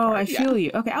playing the game. Oh, part. I feel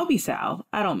you. Okay, I'll be Sal.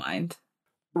 I don't mind.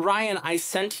 Ryan, I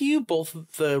sent you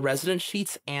both the resident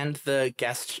sheets and the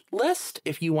guest list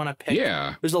if you want to pick.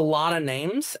 Yeah. There's a lot of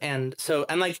names, and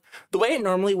like the way it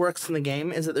normally works in the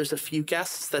game is that there's a few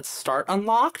guests that start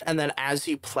unlocked, and then as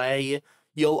you play,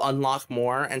 you'll unlock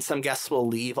more, and some guests will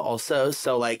leave also.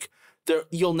 So like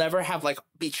you'll never have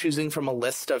be choosing from a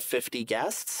list of 50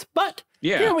 guests, but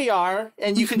here we are,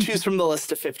 and you can choose from the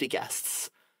list of 50 guests.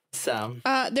 So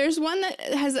There's one that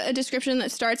has a description that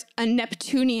starts a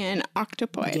Neptunian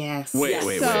octopoid. Yes.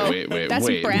 Wait. That's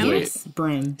Bram? Yes,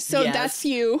 Brim. So Yes. that's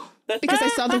you, because I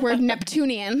saw the word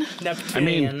Neptunian.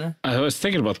 Neptunian. I mean, I was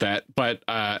thinking about that, but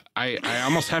I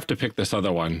almost have to pick this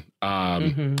other one. How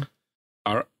do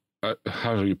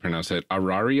you pronounce it?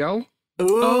 Arariel?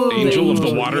 Ooh, Angel of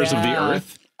the Waters of the yeah.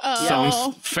 Earth.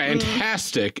 sounds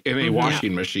fantastic in a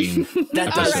washing machine.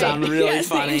 That does sound really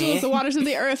funny. The angel of the waters of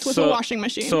the earth with a washing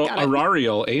machine. So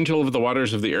Arariel, angel of the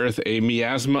waters of the earth, a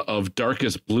miasma of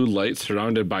darkest blue light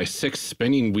surrounded by 6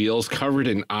 spinning wheels, covered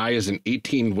in eyes and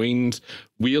 18 wings,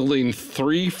 wielding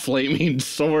 3 flaming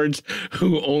swords,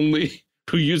 who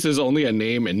uses only a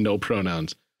name and no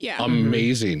pronouns. Yeah.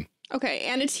 Amazing. Okay,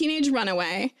 and a teenage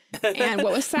runaway. And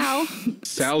what was Sal?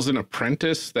 Sal's an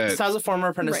apprentice Sal's a former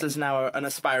apprentice, is now an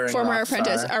aspiring former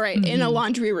apprentice. All right, in a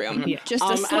laundry room. Just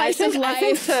a slice of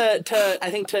life. I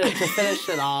think to finish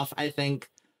it off, I think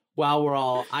while we're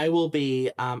all, I will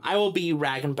be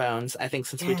Rag and Bones. I think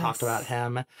since we talked about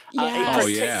him, a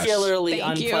particularly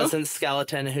unpleasant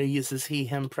skeleton who uses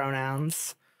he/him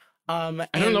pronouns. I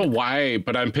don't know why,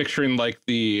 but I'm picturing like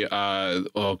the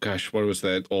oh gosh, what was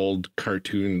that old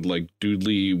cartoon, like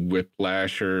Doodly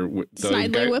Whiplash or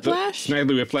Snidely Whiplash?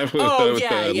 Snidely Whiplash.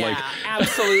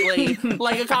 Absolutely.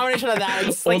 Like a combination of that.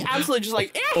 It's like absolutely just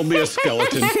like only a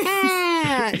skeleton.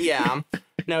 Yeah.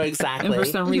 No, exactly. And for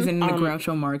some reason, in a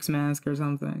Groucho Marx mask or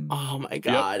something. Oh my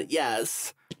god,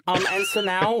 yes. And so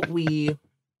now we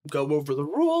go over the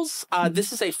rules.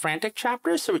 This is a frantic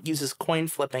chapter, so it uses coin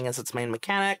flipping as its main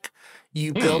mechanic.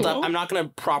 You build up. I'm not going to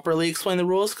properly explain the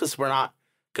rules because we're not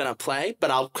going to play, but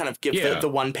I'll kind of give the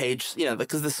one page,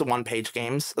 because this is a 1-page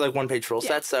games, like 1-page rule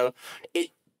set. So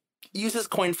it uses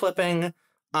coin flipping.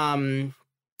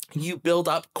 You build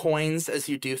up coins as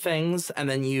you do things, and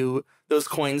then those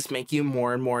coins make you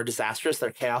more and more disastrous. They're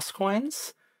chaos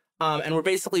coins. And we're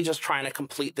basically just trying to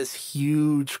complete this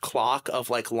huge clock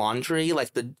of like laundry,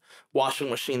 like the washing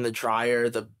machine, the dryer,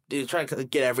 you're trying to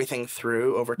get everything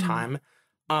through over time.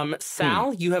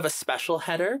 Sal, you have a special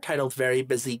header titled Very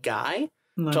Busy Guy,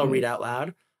 which I'll read out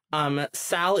loud.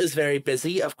 Sal is very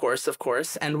busy, of course,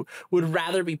 and would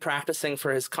rather be practicing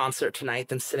for his concert tonight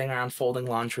than sitting around folding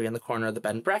laundry in the corner of the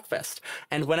bed and breakfast.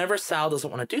 And whenever Sal doesn't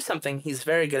want to do something, he's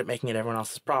very good at making it everyone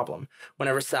else's problem.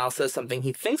 Whenever Sal says something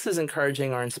he thinks is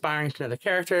encouraging or inspiring to another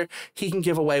character, he can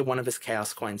give away one of his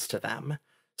chaos coins to them.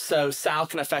 So Sal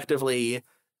can effectively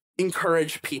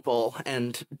encourage people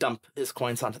and dump his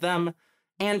coins onto them.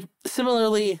 And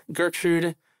similarly,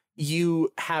 Gertrude,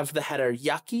 you have the header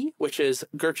Yucky, which is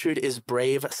Gertrude is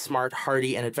brave, smart,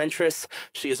 hardy, and adventurous.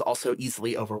 She is also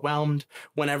easily overwhelmed.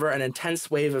 Whenever an intense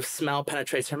wave of smell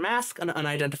penetrates her mask, an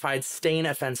unidentified stain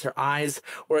offends her eyes,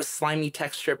 or a slimy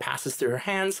texture passes through her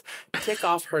hands, tick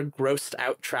off her grossed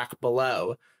out track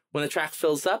below. When the track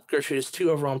fills up, Gertrude is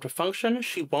too overwhelmed to function.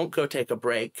 She won't go take a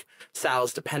break. Sal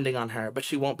is depending on her, but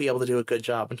she won't be able to do a good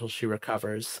job until she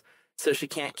recovers. So she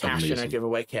can't cash in or give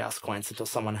away chaos coins until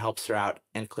someone helps her out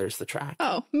and clears the track.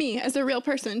 Oh, me as a real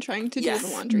person trying to do the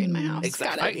laundry in my house.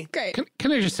 Exactly. Great.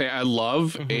 Can I just say I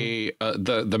love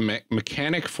the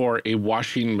mechanic for a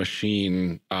washing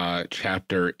machine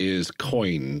chapter is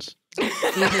coins. I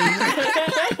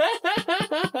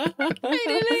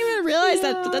didn't even realize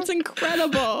that. That's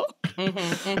incredible.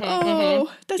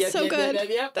 That's so good.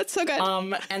 That's so good.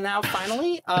 And now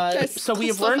finally, so we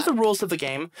have learned the rules of the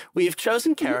game. We have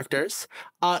chosen characters.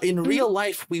 In real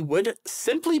life, we would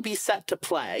simply be set to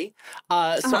play.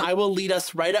 So I will lead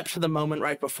us right up to the moment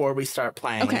right before we start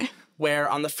playing. Okay. Where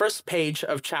on the first page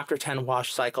of Chapter 10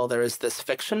 Wash Cycle, there is this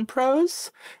fiction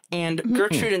prose. And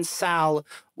Gertrude and Sal,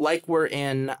 like we're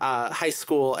in high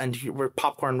school and we're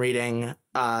popcorn reading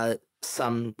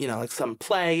some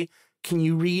play. Can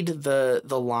you read the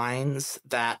lines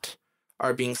that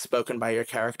are being spoken by your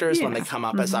characters when they come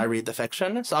up as I read the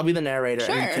fiction? So I'll be the narrator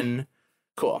and you can...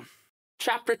 Cool.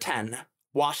 Chapter 10,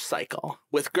 Wash Cycle,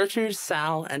 with Gertrude,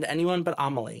 Sal, and anyone but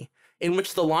Amelie, in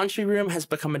which the laundry room has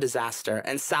become a disaster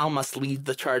and Sal must lead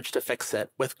the charge to fix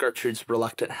it with Gertrude's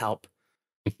reluctant help.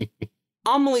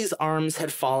 Amelie's arms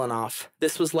had fallen off.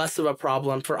 This was less of a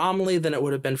problem for Amelie than it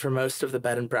would have been for most of the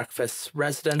bed and breakfast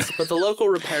residents, but the local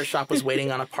repair shop was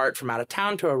waiting on a part from out of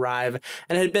town to arrive,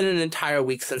 and it had been an entire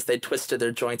week since they'd twisted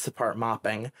their joints apart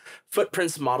mopping.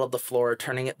 Footprints mottled the floor,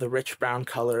 turning it the rich brown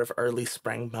color of early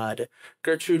spring mud.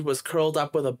 Gertrude was curled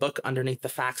up with a book underneath the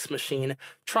fax machine,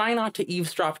 trying not to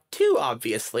eavesdrop too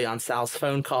obviously on Sal's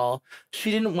phone call.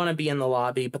 She didn't want to be in the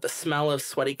lobby, but the smell of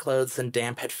sweaty clothes and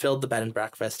damp had filled the bed and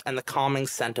breakfast, and the calming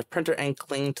scent of printer ink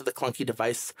clinging to the clunky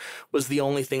device was the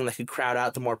only thing that could crowd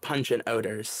out the more pungent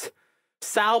odors.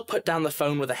 Sal put down the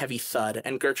phone with a heavy thud,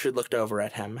 and Gertrude looked over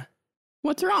at him.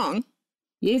 What's wrong?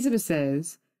 Yazeba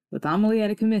says, with Amelie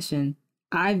at a commission,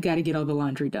 I've got to get all the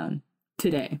laundry done.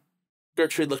 Today.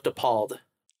 Gertrude looked appalled.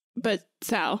 But,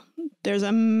 Sal, there's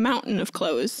a mountain of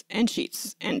clothes and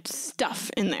sheets and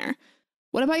stuff in there.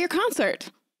 What about your concert?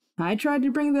 I tried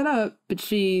to bring that up, but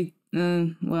she,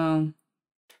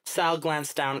 Sal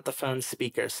glanced down at the phone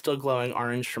speaker, still glowing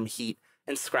orange from heat,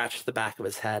 and scratched the back of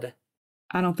his head.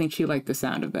 I don't think she liked the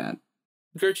sound of that.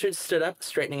 Gertrude stood up,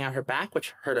 straightening out her back,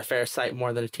 which hurt a fair sight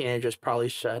more than a teenager's probably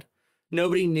should.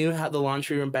 Nobody knew how the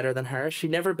laundry room better than her.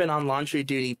 She'd never been on laundry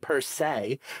duty per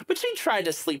se, but she tried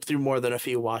to sleep through more than a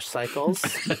few wash cycles.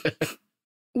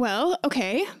 Well,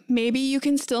 okay, maybe you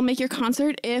can still make your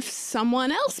concert if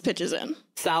someone else pitches in.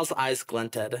 Sal's eyes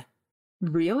glinted.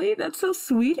 Really? That's so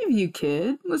sweet of you,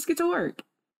 kid. Let's get to work.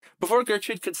 Before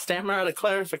Gertrude could stammer out a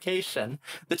clarification,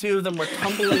 the two of them were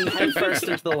tumbling headfirst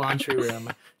into the laundry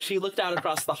room. She looked out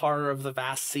across the horror of the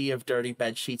vast sea of dirty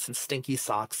bedsheets and stinky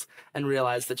socks and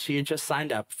realized that she had just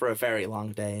signed up for a very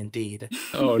long day indeed.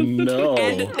 Oh, no.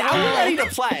 And now we're ready to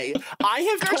play. I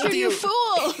have Gertrude, told you, you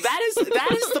fool! that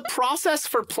is the process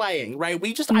for playing, right?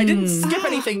 I didn't skip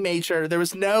anything major. There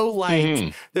was no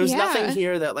there was nothing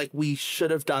here that we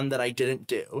should have done that I didn't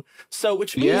do. So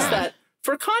which means that,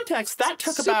 for context, that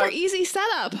took Super easy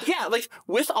setup. Yeah,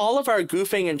 with all of our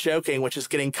goofing and joking, which is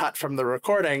getting cut from the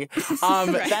recording,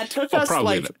 that took us some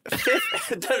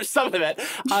of it.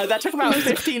 That took about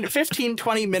 15,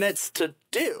 20 minutes to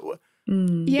do.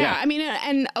 Yeah, I mean,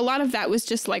 and a lot of that was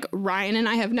just Ryan and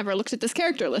I have never looked at this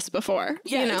character list before.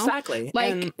 Yeah, exactly.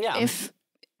 If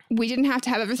we didn't have to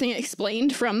have everything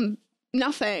explained from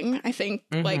nothing, I think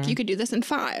you could do this in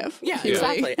 5. Yeah,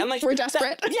 exactly. And we're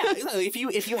desperate. Exactly.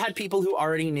 If you had people who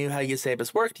already knew how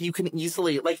Yazeba's worked, you can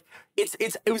easily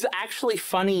it was actually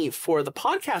funny for the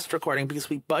podcast recording because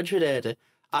we budgeted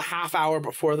a half hour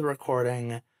before the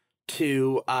recording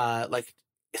to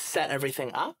set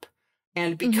everything up.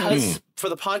 And because for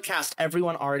the podcast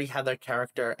everyone already had their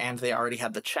character and they already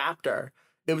had the chapter,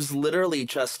 it was literally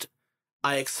just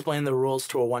I explain the rules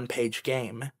to a 1-page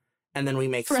game. And then we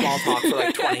make small talk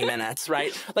for 20 minutes,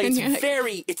 right?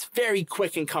 It's very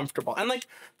quick and comfortable. And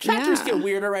chapters get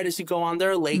weirder, right, as you go on.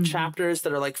 There are late chapters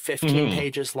that are 15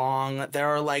 pages long. There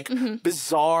are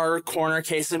bizarre corner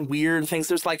cases and weird things.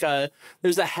 There's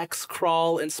there's a hex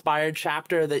crawl inspired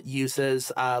chapter that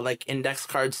uses index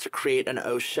cards to create an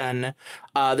ocean.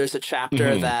 There's a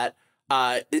chapter that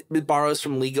it borrows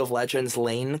from League of Legends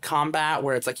lane combat,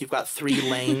 where it's you've got 3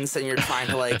 lanes and you're trying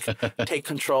to take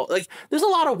control. There's a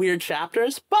lot of weird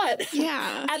chapters, but at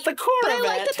the core of it, I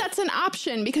like that that's an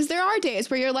option, because there are days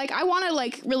where you're I want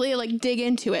to really dig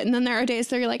into it, and then there are days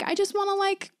that you're I just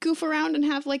want to goof around and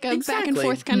have a back and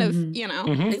forth kind of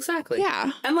exactly.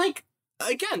 Yeah, and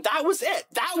again, that was it.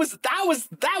 That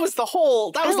was the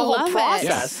whole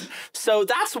process. So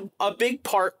that's a big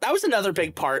part. That was another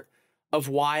big part of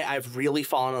why I've really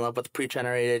fallen in love with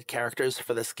pre-generated characters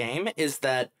for this game, is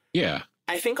that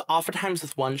I think oftentimes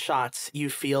with one-shots, you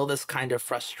feel this kind of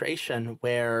frustration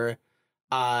where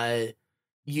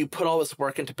you put all this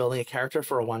work into building a character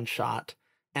for a one-shot,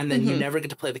 and then you never get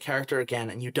to play the character again,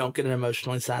 and you don't get an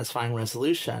emotionally satisfying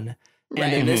resolution.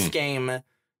 And in this game,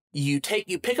 you choose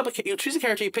a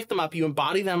character, you pick them up, you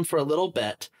embody them for a little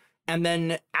bit, and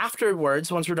then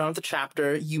afterwards, once we're done with the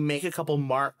chapter, you make a couple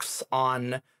marks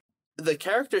on the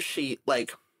character sheet,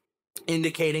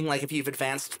 indicating if you've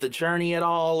advanced the journey at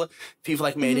all, if you've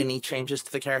made any changes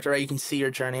to the character, right? You can see your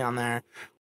journey on there.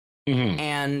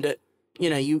 And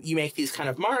you make these kind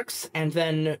of marks, and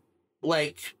then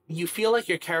you feel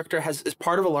your character is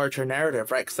part of a larger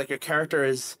narrative, right? Because your character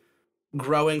is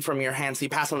growing from your hands. So you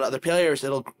pass on to other players,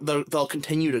 they'll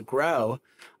continue to grow.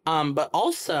 But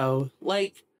also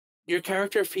your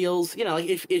character feels,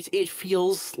 it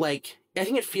feels I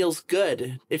think it feels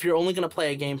good if you're only going to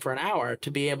play a game for an hour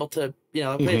to be able to,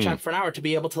 play a chapter for an hour, to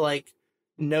be able to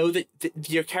know that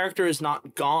your character is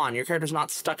not gone. Your character's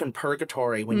not stuck in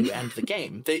purgatory when you end the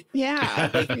game.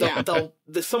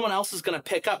 Someone else is going to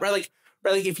pick up, right?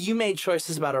 If you made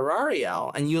choices about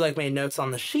Arariel and you made notes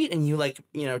on the sheet and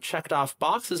you checked off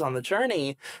boxes on the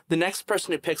journey, the next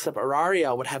person who picks up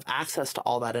Arariel would have access to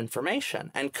all that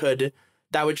information and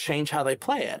that would change how they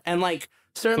play it. And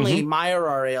certainly my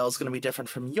Arariel is going to be different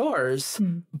from yours,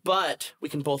 but we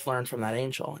can both learn from that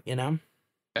angel,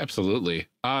 Absolutely.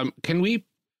 Can we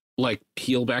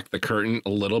peel back the curtain a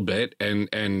little bit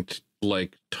and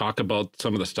talk about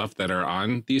some of the stuff that are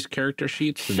on these character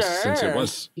sheets since it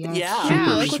was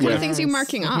what kind of things are you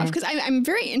marking off? Because I'm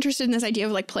very interested in this idea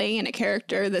of playing in a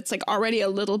character that's already a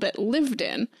little bit lived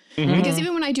in, because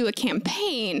even when I do a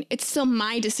campaign, it's still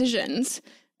my decisions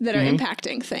that are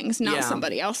impacting things, not Yeah.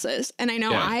 somebody else's. And I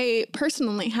know I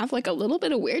personally have like a little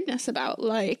bit of weirdness about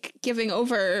like giving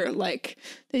over like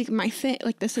my thing,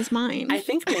 like this is mine. I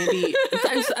think maybe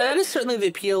that is certainly the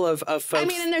appeal of folks. I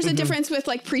mean, and there's a difference with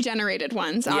like pre-generated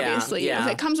ones, obviously. Yeah.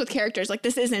 If it comes with characters, like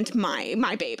this isn't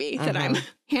my baby that I'm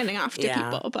handing off to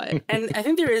people. But and I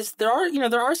think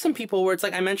there are some people where it's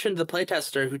like I mentioned the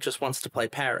playtester who just wants to play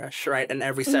Parish, right? And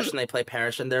every session they play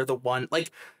Parish, and they're the one like.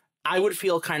 I would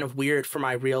feel kind of weird for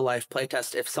my real life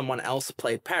playtest if someone else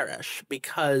played Parish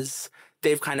because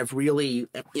they've kind of really,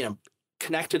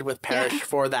 connected with Parish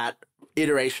for that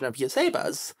iteration of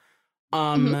Yazeba's.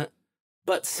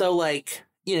 But so like,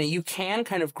 you can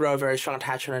kind of grow a very strong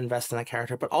attachment and invest in a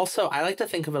character, but also I like to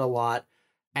think of it a lot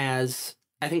as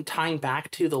I think tying back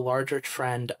to the larger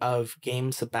trend of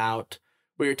games about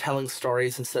where you're telling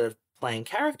stories instead of playing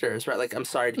characters, right? Like, I'm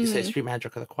sorry, did you say Street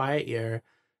Magic or The Quiet Year?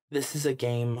 This is a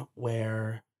game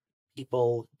where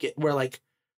like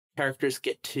characters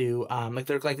get to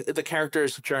they're like the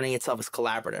character's journey itself is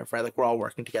collaborative, right? Like we're all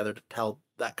working together to tell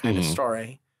that kind of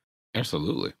story.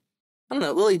 Absolutely. I don't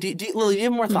know, Lily. Do you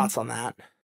have more thoughts on that?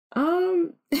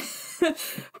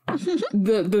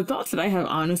 The thoughts that I have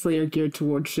honestly are geared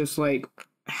towards just like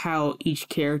how each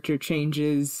character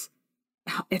changes.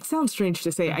 It sounds strange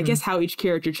to say. I guess how each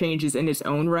character changes in its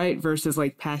own right versus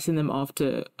like passing them off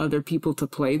to other people to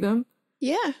play them.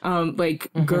 yeah. Like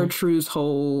Gertrude's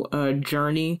whole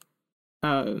journey.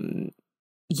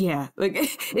 Yeah, like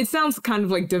it sounds kind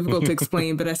of like difficult to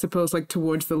explain, but I suppose like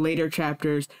towards the later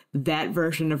chapters, that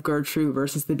version of Gertrude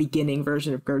versus the beginning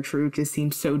version of Gertrude just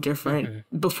seems so different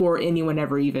before anyone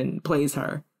ever even plays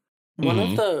her. One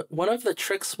of the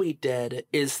tricks we did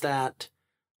is that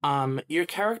your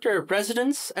character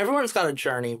residents, everyone's got a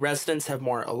journey. Residents have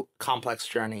more complex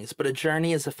journeys, but a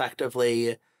journey is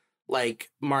effectively like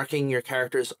marking your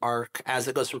character's arc as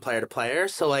it goes from player to player.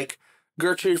 So like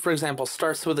Gertrude, for example,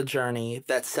 starts with a journey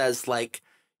that says like,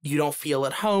 you don't feel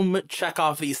at home, check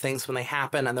off these things when they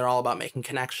happen, and they're all about making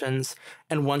connections.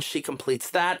 And once she completes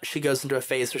that, she goes into a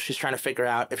phase where she's trying to figure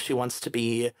out if she wants to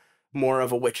be more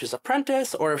of a witch's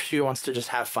apprentice or if she wants to just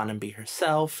have fun and be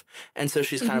herself. And so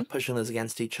she's kind of pushing those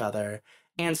against each other.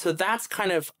 And so that's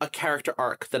kind of a character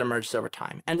arc that emerges over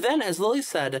time. And then, as Lily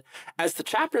said, as the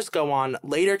chapters go on,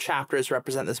 later chapters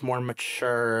represent this more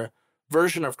mature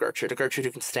version of Gertrude, a Gertrude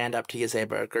who can stand up to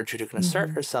Yazeba, a Gertrude who can assert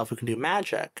herself, who can do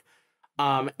magic.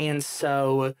 And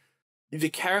so the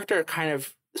character kind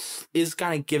of is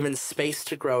kind of given space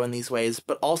to grow in these ways,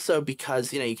 but also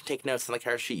because, you can take notes on the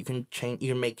character sheet, you can change,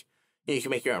 you can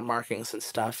make your own markings and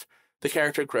stuff. The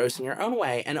character grows in your own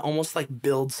way and almost like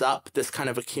builds up this kind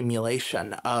of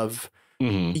accumulation of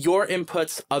your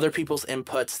inputs, other people's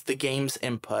inputs, the game's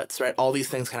inputs, right? All these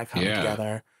things kind of come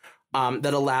together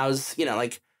that allows,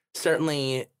 like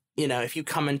certainly, if you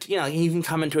come into, you can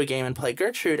come into a game and play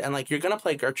Gertrude and like you're going to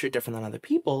play Gertrude different than other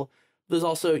people. There's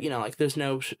also, like there's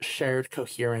no shared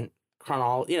coherent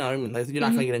chronology, you're not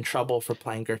going to get in trouble for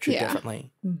playing Gertrude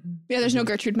differently. Yeah, there's no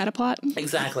Gertrude metaplot.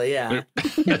 Exactly, yeah.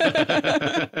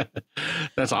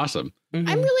 That's awesome. I'm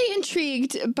really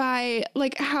intrigued by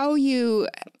like how you,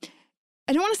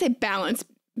 I don't want to say balance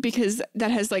because that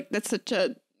has like, that's such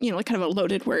a, like kind of a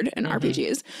loaded word in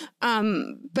RPGs.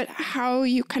 But how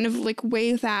you kind of like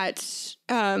weigh that,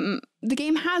 the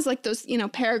game has like those,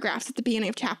 paragraphs at the beginning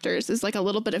of chapters is like a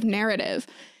little bit of narrative.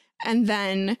 And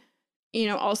then,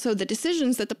 also the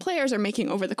decisions that the players are making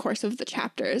over the course of the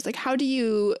chapters. Like, how do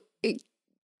you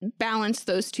balance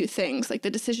those two things? Like the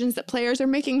decisions that players are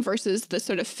making versus the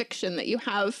sort of fiction that you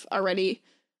have already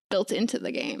built into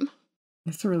the game?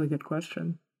 That's a really good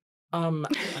question. I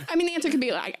mean, the answer could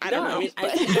be like, I don't know.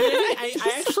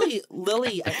 I actually,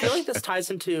 Lily, I feel like this ties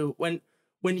into when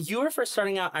you were first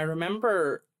starting out, I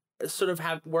remember sort of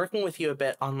working with you a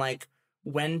bit on like,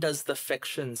 when does the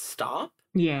fiction stop?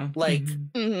 Yeah. Like,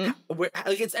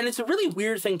 it's a really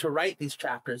weird thing to write these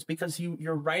chapters because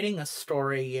you're writing a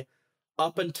story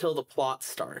up until the plot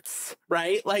starts,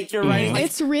 right? Like you're writing. Like,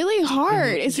 it's really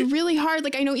hard. It's really hard.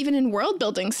 Like I know even in world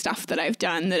building stuff that I've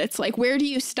done that it's like, where do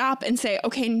you stop and say,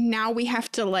 okay, now we have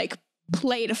to like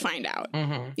play to find out,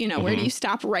 where do you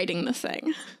stop writing the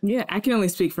thing? Yeah, I can only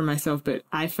speak for myself, but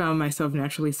I found myself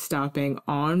naturally stopping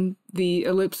on the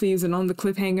ellipses and on the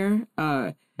cliffhanger.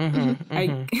 I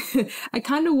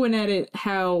kind of went at it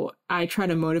how I try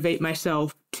to motivate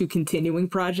myself to continuing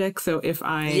projects. So if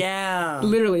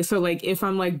literally, so like if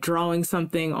I'm like drawing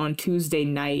something on Tuesday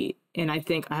night and I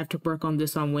think I have to work on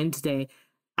this on Wednesday,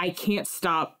 I can't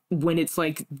stop when it's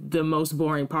like the most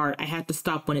boring part. I have to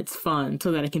stop when it's fun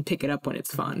so that I can pick it up when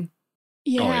it's fun.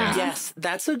 Yeah. Yes,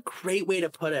 that's a great way to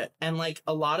put it. And like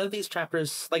a lot of these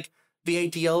chapters, like the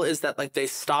ideal is that like they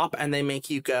stop and they make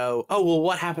you go, oh, well,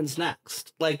 what happens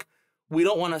next? Like, we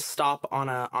don't want to stop on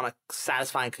a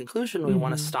satisfying conclusion. We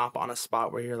want to stop on a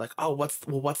spot where you're like, oh,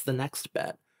 what's the next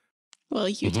bit? Well,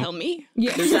 you tell me.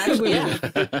 Yeah, There's actually, yeah,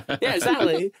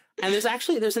 exactly. And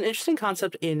there's an interesting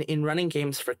concept in running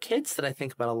games for kids that I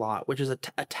think about a lot, which is a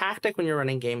tactic when you're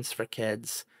running games for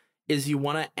kids is you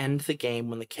want to end the game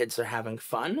when the kids are having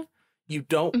fun. You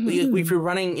don't, if you're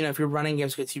running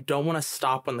games for kids, you don't want to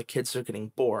stop when the kids are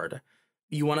getting bored.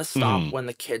 You want to stop when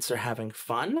the kids are having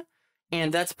fun.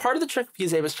 And that's part of the trick of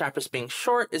Yazeba's chapters being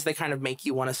short is they kind of make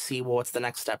you want to see, well, what's the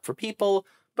next step for people.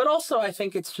 But also I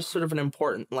think it's just sort of an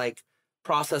important, like,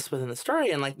 process within the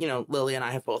story. And like, you know, Lillie and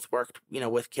I have both worked, you know,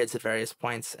 with kids at various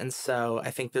points. And so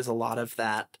I think there's a lot of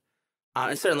that.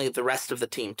 And certainly the rest of the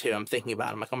team too. I'm thinking about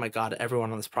it. I'm like, oh my God,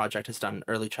 everyone on this project has done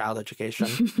early child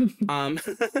education.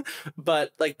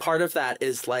 But like part of that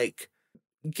is like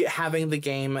having the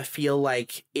game feel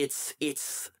like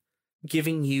it's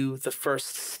giving you the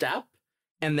first step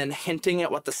and then hinting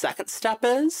at what the second step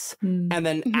is, and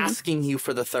then asking you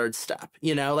for the third step,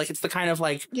 you know? Like, it's the kind of,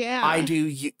 like, I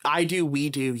do, we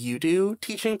do, you do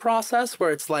teaching process,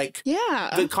 where it's like,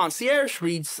 the concierge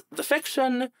reads the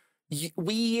fiction,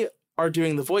 we are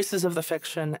doing the voices of the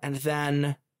fiction, and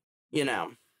then, you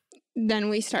know. Then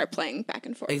we start playing back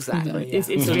and forth. Exactly. Yeah. It's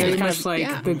very much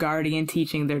like the guardian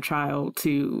teaching their child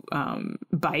to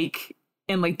bike.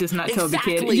 And like does not tell the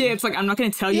kid. Yeah, it's like I'm not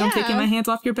going to tell you I'm taking my hands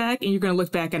off your back, and you're going to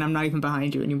look back and I'm not even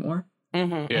behind you anymore.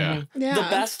 The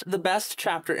best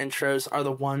chapter intros are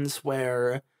the ones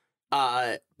where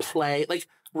play, like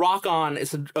Rock On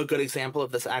is a good example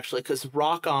of this actually, because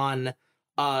Rock On,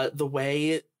 the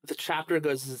way the chapter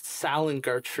goes is Sal and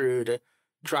Gertrude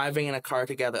driving in a car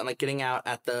together and like getting out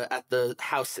at the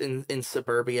house in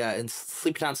suburbia, in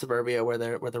Sleepytown suburbia, where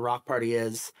the rock party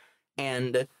is,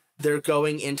 and they're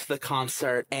going into the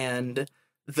concert, and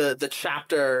the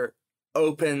chapter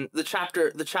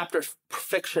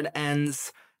fiction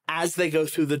ends as they go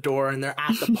through the door and they're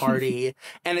at the party.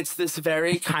 And it's this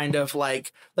very kind of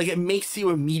like it makes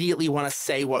you immediately want to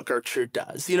say what Gertrude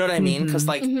does. You know what I mean? Because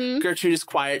like Gertrude is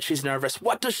quiet, she's nervous.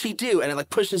 What does she do? And it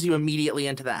like pushes you immediately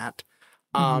into that.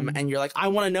 And you're like, I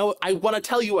want to know, I want to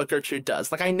tell you what Gertrude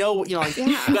does. Like, I know, you know, like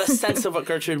you've got a sense of what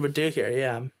Gertrude would do here.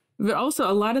 Yeah. But also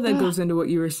a lot of that goes into what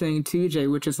you were saying too, Jay,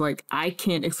 which is like, I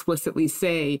can't explicitly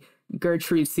say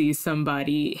Gertrude sees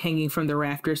somebody hanging from the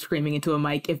rafters screaming into a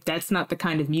mic if that's not the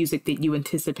kind of music that you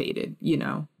anticipated, you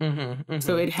know?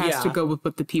 So it has to go with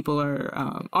what the people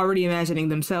are already imagining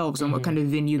themselves and what kind of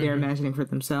venue they're imagining for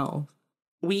themselves.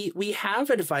 We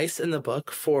have advice in the book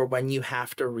for when you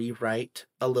have to rewrite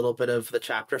a little bit of the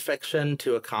chapter fiction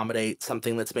to accommodate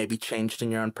something that's maybe changed in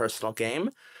your own personal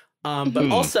game. But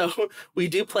also, we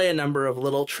do play a number of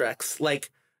little tricks.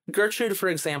 Like, Gertrude, for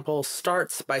example,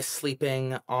 starts by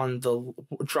sleeping on the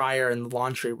dryer in the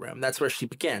laundry room. That's where she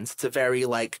begins. It's a very,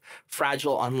 like,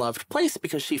 fragile, unloved place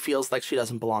because she feels like she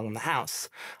doesn't belong in the house.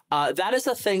 That is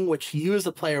a thing which you as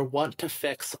a player want to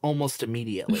fix almost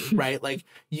immediately, right? Like,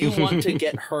 you want to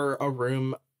get her a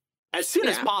room as soon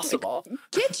as possible. Like,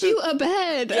 get you a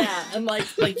bed! Yeah, and, like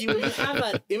you have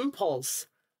that impulse.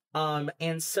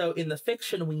 And so in the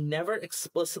fiction, we never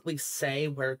explicitly say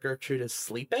where Gertrude is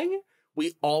sleeping.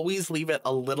 We always leave it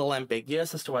a little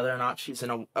ambiguous as to whether or not she's in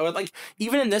a, like,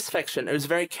 even in this fiction, it was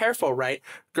very careful, right?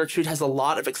 Gertrude has a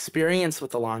lot of experience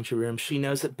with the laundry room. She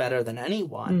knows it better than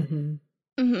anyone.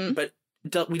 But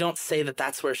we don't say that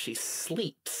that's where she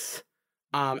sleeps.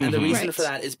 And the reason for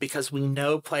that is because we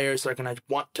know players are going to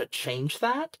want to change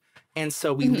that. And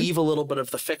so we leave a little bit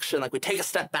of the fiction, like we take a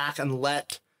step back and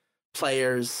let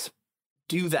players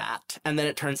do that, and then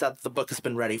it turns out that the book has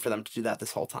been ready for them to do that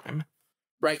this whole time,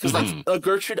 right? Because like a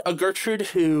Gertrude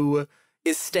who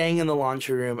is staying in the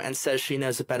laundry room and says she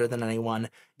knows it better than anyone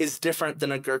is different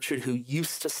than a Gertrude who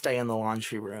used to stay in the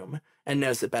laundry room and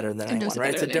knows it better than anyone,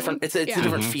 right? It's a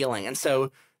different feeling, and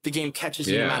so the game catches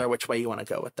you no matter which way you want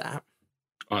to go with that.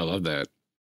 Oh, I love that.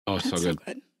 Oh, that's so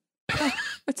good. Oh,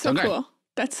 that's so cool.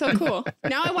 That's so cool.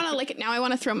 Now I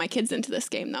want to throw my kids into this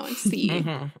game though and see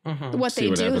what they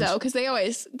do though, because they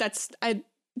always,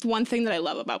 one thing that I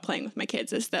love about playing with my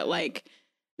kids is that like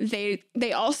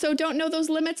they also don't know those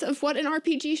limits of what an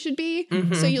RPG should be.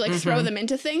 So you like throw them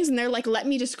into things and they're like, let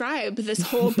me describe this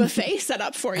whole buffet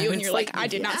setup for you. And you're like, I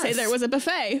did not say there was a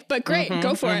buffet, but great,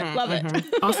 go for it. Love it.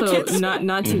 Also,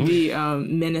 not to be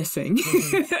menacing,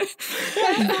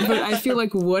 but I feel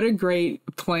like what a great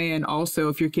plan also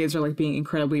if your kids are like being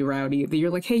incredibly rowdy, that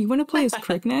you're like, hey, you want to play as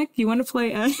Crickneck? You want to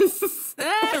play as...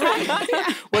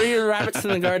 What are your rabbits in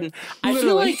the garden? I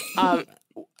feel like...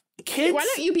 kids, why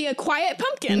don't you be a quiet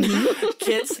pumpkin?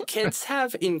 kids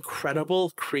have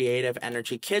incredible creative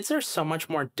energy. Kids are so much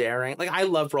more daring. Like, I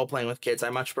love role playing with kids. I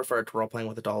much prefer it to role playing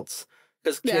with adults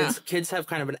because kids have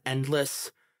kind of an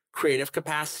endless creative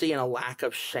capacity and a lack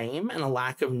of shame and a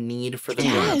lack of need for the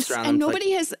grown-ups around them. And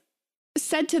nobody has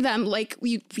said to them, like,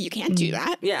 you can't do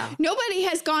that. Yeah. Nobody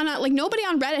has gone out, like, nobody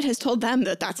on Reddit has told them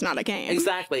that that's not a game.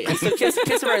 Exactly. And so kids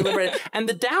are very liberated. And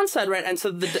the downside, right? And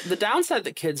so the downside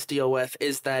that kids deal with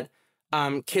is that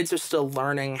kids are still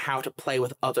learning how to play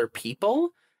with other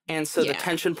people. And so the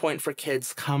tension point for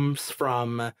kids comes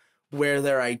from where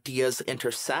their ideas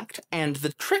intersect. And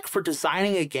the trick for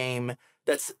designing a game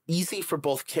that's easy for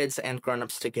both kids and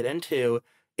grown-ups to get into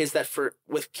is that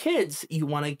with kids, you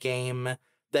want a game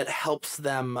that helps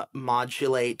them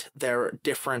modulate their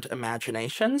different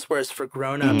imaginations. Whereas for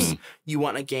grown-ups, you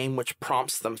want a game which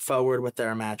prompts them forward with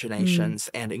their imaginations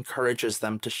and encourages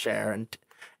them to share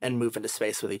and move into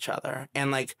space with each other.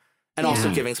 And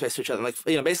also giving space to each other. Like,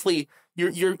 basically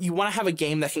you want to have a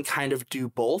game that can kind of do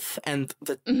both. And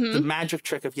the magic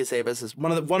trick of Yazeba's is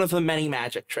one of the many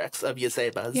magic tricks of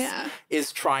Yazeba's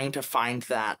is trying to find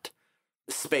that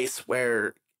space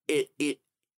where it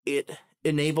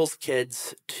enables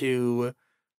kids to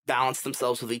balance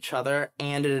themselves with each other,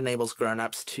 and it enables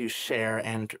grown-ups to share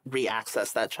and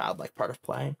re-access that childlike part of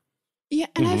play. Yeah,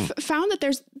 and I've found that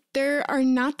there are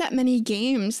not that many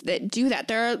games that do that.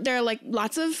 There are like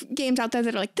lots of games out there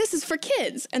that are like, this is for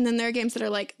kids, and then there are games that are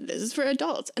like, this is for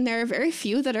adults, and there are very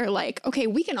few that are like, okay,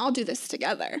 we can all do this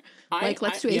together.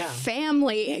 Let's do a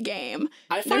family game.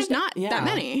 There's not that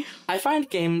many. I find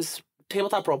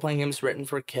tabletop role-playing games written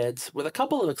for kids, with a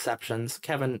couple of exceptions.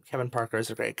 Kevin Parker is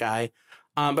a great guy.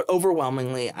 But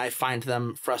overwhelmingly, I find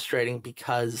them frustrating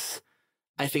because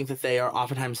I think that they are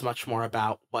oftentimes much more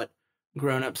about what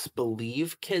grown-ups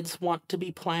believe kids want to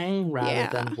be playing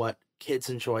rather than what kids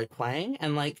enjoy playing.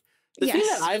 And the thing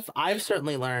that I've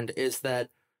certainly learned is that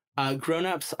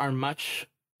grown-ups are much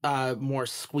more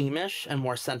squeamish and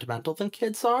more sentimental than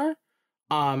kids are.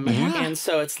 And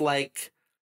so it's like,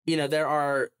 there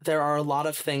are a lot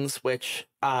of things which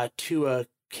to a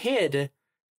kid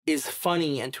is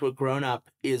funny and to a grown-up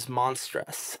is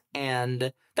monstrous.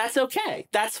 And that's okay.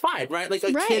 That's fine, right? Like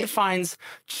kid finds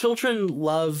children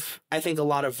love, I think, a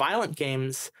lot of violent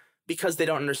games because they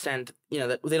don't understand,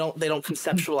 that they don't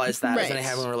conceptualize that as they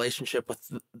have a relationship with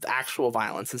the actual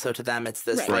violence. And so to them it's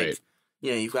this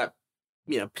you've got,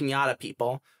 piñata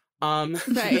people.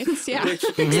 Which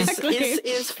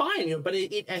is fine, but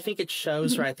I think it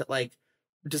shows, right, that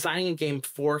designing a game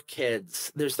for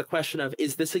kids, there's the question of,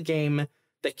 is this a game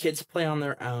that kids play on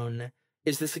their own?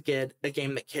 Is this a game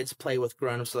that kids play with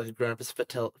grown-ups, like a grown-up is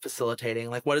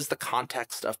facilitating? Like, what is the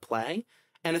context of play?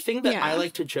 And a thing that I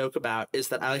like to joke about is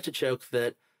that I like to joke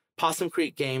that Possum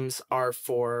Creek games are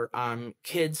for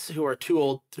kids who are too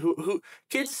old,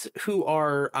 kids who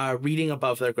are reading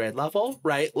above their grade level,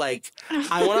 right? Like,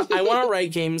 I want to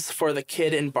write games for the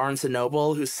kid in Barnes and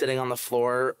Noble who's sitting on the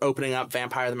floor opening up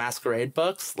Vampire the Masquerade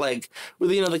books, like,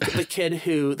 the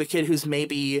kid who's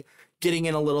maybe getting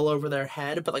in a little over their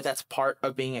head, but that's part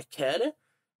of being a kid.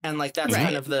 And that's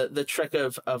kind of the trick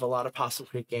of a lot of Possum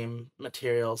Creek game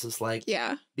materials is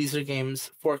these are games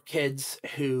for kids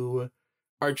who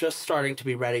are just starting to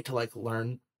be ready to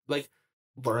learn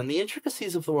the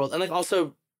intricacies of the world, and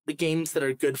also the games that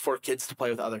are good for kids to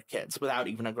play with other kids without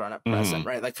even a grown-up present,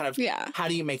 right? How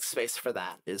do you make space for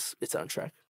that is its own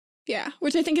trick. Yeah,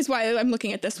 which I think is why I'm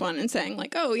looking at this one and saying my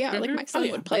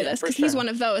son would play this, because he's one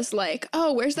of those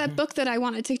where's that book that I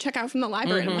wanted to check out from the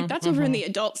library? And I'm like, that's over in the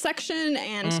adult section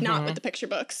and not with the picture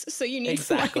books. So you need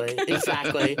exactly.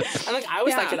 And I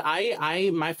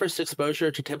was my first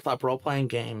exposure to tabletop role playing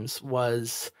games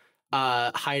was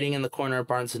hiding in the corner of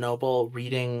Barnes and Noble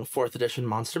reading 4th edition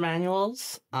monster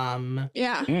manuals. And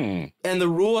the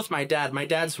rule with my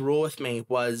dad's rule with me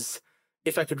was,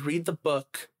 if I could read the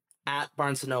book at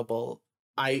Barnes & Noble,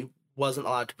 I wasn't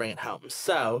allowed to bring it home.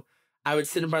 So I would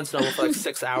sit in Barnes & Noble for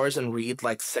 6 hours and read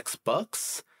 6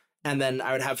 books. And then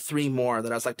I would have 3 more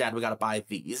that I was like, Dad, we got to buy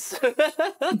these.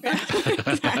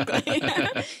 Exactly.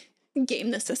 Game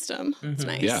the system. It's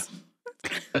nice. Yeah.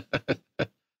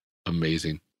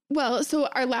 Amazing. Well, so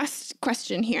our last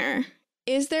question here.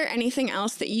 Is there anything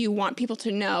else that you want people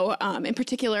to know, in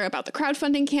particular about the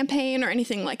crowdfunding campaign or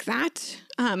anything like that?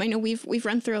 I know we've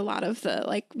run through a lot of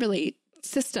the really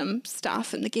system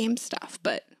stuff and the game stuff,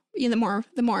 but the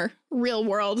more real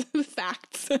world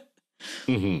facts.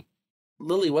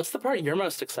 Lily, what's the part you're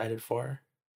most excited for?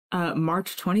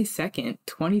 March 22nd,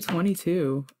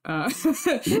 2022.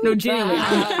 No, genuinely,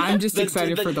 I'm just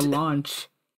excited for the launch.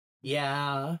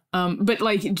 Yeah. But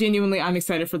like genuinely, I'm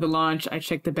excited for the launch. I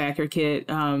checked the backer kit.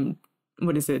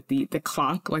 What is it? The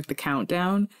clock, like the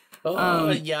countdown.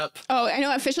 Yep. Oh, I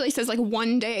know. It officially says like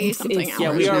 1 day something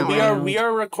hours. Yeah, we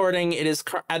are recording. It is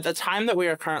at the time that we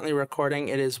are currently recording.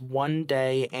 It is 1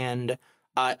 day and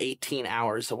 18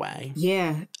 hours away.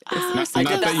 Yeah. Not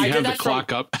that you have the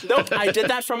clock up. Nope, I did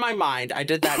that from my mind. I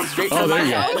did that straight from my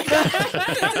head.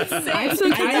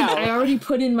 I already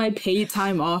put in my paid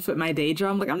time off at my day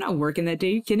job. I'm like, I'm not working that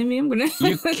day. You kidding me? I'm gonna.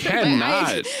 You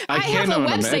cannot. I have a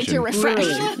website to refresh.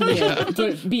 Really? Yeah.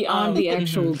 But beyond the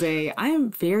actual day, I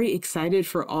am very excited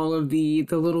for all of the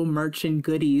little merch and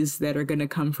goodies that are going to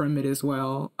come from it as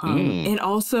well. And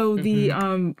also the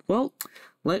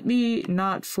let me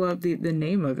not flub the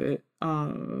name of it.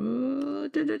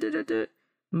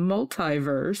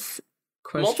 Multiverse.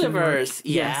 Multiverse,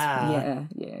 yeah.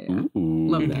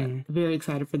 Love that. Very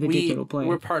excited for the digital play.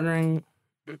 We're partnering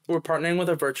with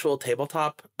a virtual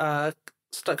tabletop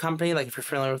company. Like if you're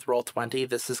familiar with Roll20,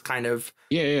 this is kind of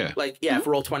like if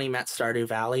Roll20 met Stardew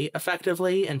Valley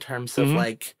effectively in terms of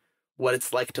like what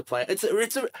it's like to play. It's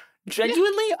a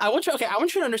genuinely, I want you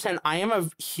to understand, I am a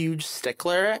huge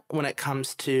stickler when it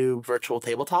comes to virtual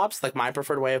tabletops. Like my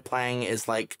preferred way of playing is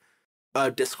like a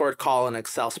Discord call and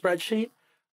Excel spreadsheet.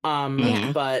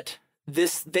 But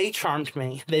they charmed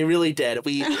me. They really did.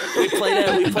 We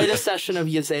played a session of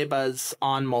Yazeba's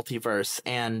on Multiverse,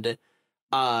 and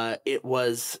it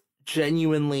was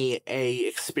genuinely a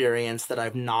experience that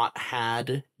I've not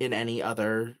had in any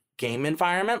other game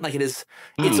environment. Like it's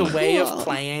a way of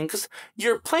playing, because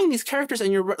you're playing these characters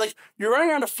and you're running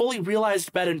around a fully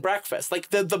realized bed and breakfast. Like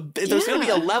there's gonna be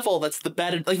a level that's the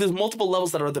bed, like there's multiple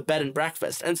levels that are the bed and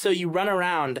breakfast, and so you run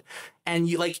around and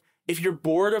you like, if you're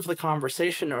bored of the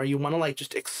conversation or you want to like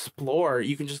just explore,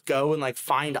 you can just go and like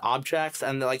find objects,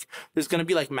 and like there's going to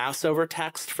be like mouse over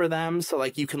text for them, so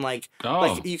like you can like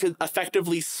you could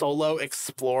effectively solo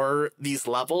explore these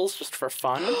levels just for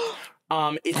fun.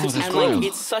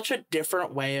 It's such a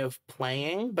different way of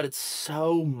playing, but it's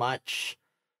so much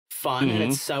fun and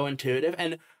it's so intuitive.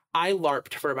 And I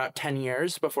LARPed for about 10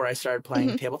 years before I started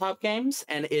playing tabletop games,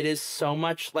 and it is so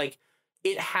much like,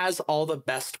 it has all the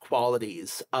best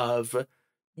qualities of,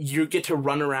 you get to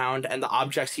run around and the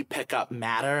objects you pick up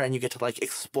matter, and you get to like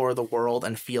explore the world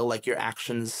and feel like your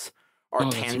actions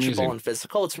are tangible and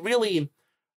physical. It's really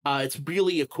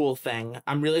a cool thing.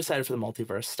 I'm really excited for the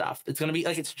multiverse stuff. It's going to be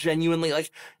like, it's genuinely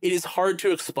like, it is hard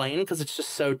to explain because it's just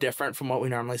so different from what we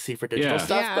normally see for digital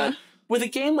stuff. Yeah. But with a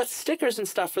game with stickers and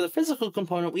stuff for the physical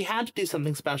component, we had to do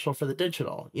something special for the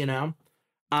digital, you know?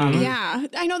 Yeah,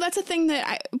 I know that's a thing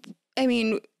that I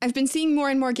mean, I've been seeing more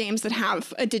and more games that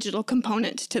have a digital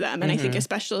component to them. And I think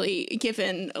especially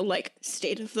given like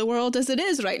state of the world as it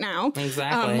is right now,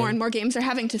 more and more games are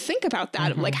having to think about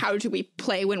that. Of, like, how do we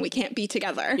play when we can't be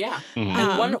together? Yeah.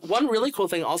 And one really cool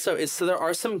thing also is, so there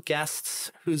are some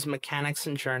guests whose mechanics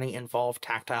and journey involve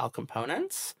tactile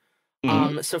components.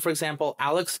 So for example,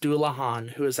 Alex Doulahan,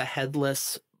 who is a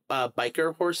headless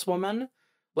biker horsewoman,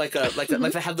 like a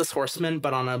headless horseman,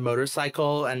 but on a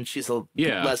motorcycle, and she's a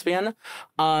lesbian.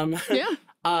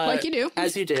 Like you do,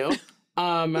 as you do.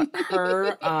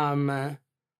 Her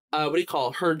what do you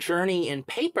call, her journey in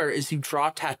paper is you draw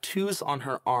tattoos on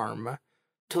her arm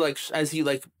to like, as you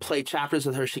like play chapters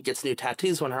with her, she gets new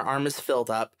tattoos. When her arm is filled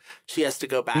up, she has to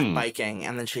go back biking,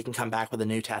 and then she can come back with a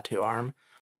new tattoo arm.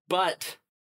 But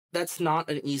that's not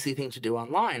an easy thing to do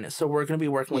online. So we're going to be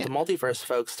working with the Multiverse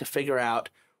folks to figure out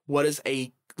what is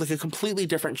a completely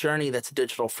different journey that's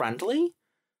digital friendly,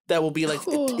 that will be like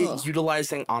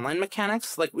utilizing online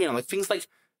mechanics, like, you know, like things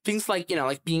like, you know,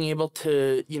 like being able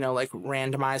to, you know, like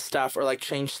randomize stuff or like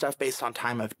change stuff based on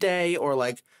time of day, or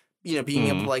like, you know, being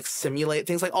able to like simulate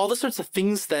things, like all the sorts of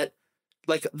things that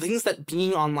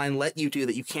being online let you do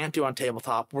that you can't do on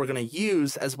tabletop. We're going to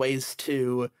use as ways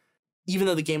to, even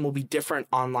though the game will be different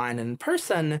online and in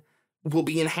person, we'll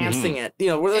be enhancing it. You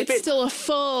know, we're like, it's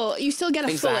still you still get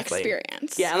a full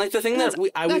experience. Yeah, and like the thing that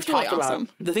we've talked about,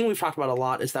 the thing we've talked about a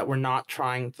lot is that we're not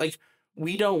trying, like,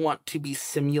 we don't want to be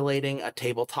simulating a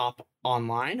tabletop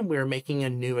online. We're making a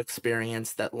new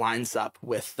experience that lines up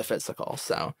with the physical.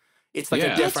 So it's like a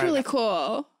different. That's really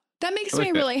cool. That makes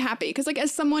me really happy, because like,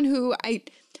 as someone who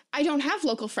I don't have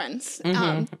local friends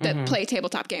that play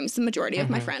tabletop games. The majority of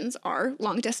my friends are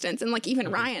long distance, and like even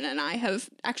Ryan and I have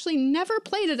actually never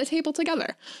played at a table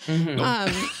together.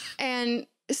 And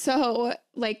so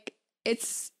like,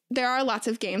 there are lots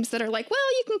of games that are like,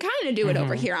 well, you can kind of do it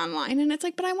over here online, and it's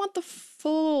like, but I want the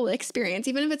full experience,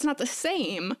 even if it's not the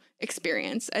same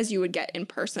experience as you would get in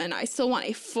person. I still want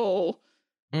a full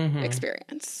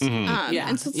experience. Yeah,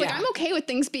 And so it's like, I'm okay with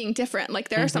things being different. Like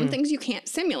there are some things you can't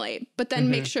simulate, but then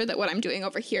make sure that what I'm doing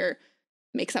over here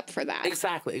makes up for that.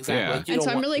 Exactly. Yeah. Like, And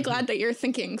so I'm really glad that you're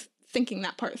thinking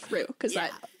that part through, because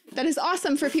that is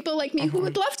awesome for people like me who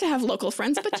would love to have local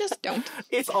friends, but just don't.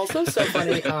 It's also so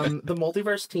funny. The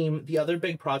Multiverse team, the other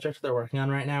big project they're working on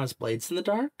right now is Blades in the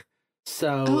Dark.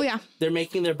 So they're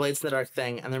making their Blades in the Dark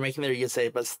thing, and they're making their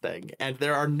Yazeba's thing, and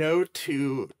there are no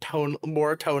two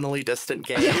more tonally distant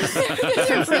games.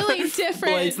 They're really different.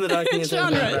 Blades in the Dark and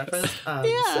Yazeba breakfast.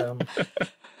 So.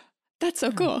 That's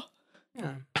so cool.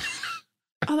 Yeah.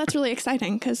 Oh, that's really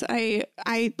exciting, because I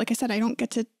like I said, I don't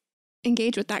get to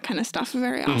engage with that kind of stuff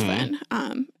very often.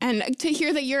 And to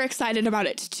hear that you're excited about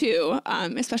it too,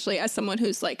 especially as someone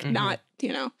who's like not,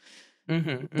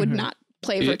 would not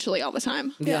play virtually all the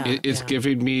time. It's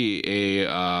giving me a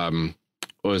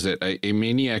what was it, a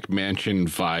Maniac Mansion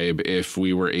vibe if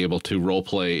we were able to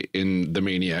roleplay in the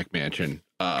Maniac Mansion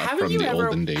from the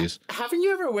olden days. Haven't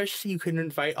you ever wished you could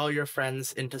invite all your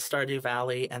friends into Stardew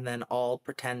Valley and then all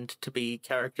pretend to be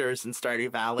characters in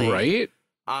Stardew Valley? Right?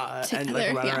 And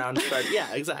like run around.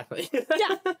 Yeah, exactly.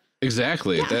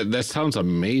 Exactly. Yeah. That sounds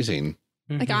amazing.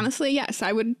 Like honestly, yes,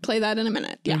 I would play that in a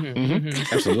minute. Yeah.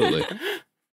 Absolutely.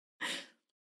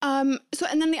 So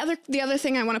and then the other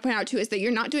thing I want to point out too is that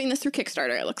you're not doing this through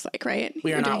Kickstarter, it looks like, right?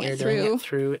 We're doing it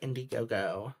through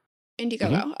IndieGoGo.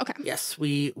 IndieGoGo. Okay. Yes,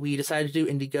 we decided to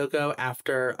do IndieGoGo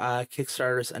after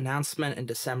Kickstarter's announcement in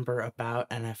December about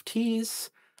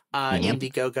NFTs.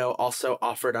 IndieGoGo also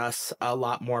offered us a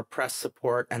lot more press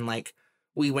support, and like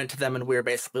we went to them and we were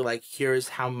basically like, here's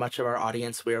how much of our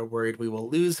audience we are worried we will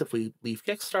lose if we leave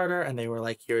Kickstarter, and they were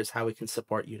like, here's how we can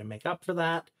support you to make up for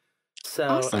that. So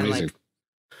awesome. And like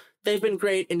they've been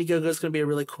great. IndieGoGo is going to be a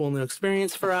really cool new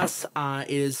experience for us. It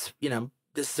is,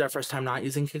 this is our first time not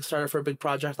using Kickstarter for a big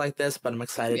project like this, but I'm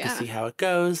excited to see how it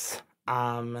goes.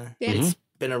 It's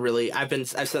been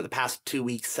I've spent the past 2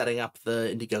 weeks setting up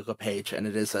the IndieGoGo page, and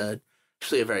it is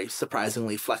actually a very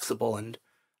surprisingly flexible and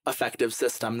effective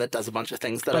system that does a bunch of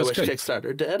things that I wish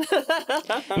Kickstarter did.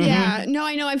 Yeah, no,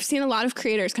 I know I've seen a lot of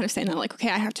creators kind of saying that, like, okay,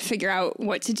 I have to figure out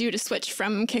what to do to switch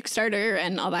from Kickstarter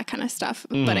and all that kind of stuff.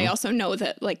 But I also know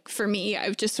that, like, for me,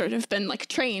 I've just sort of been like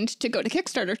trained to go to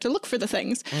Kickstarter to look for the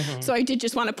things. So I did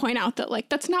just want to point out that, like,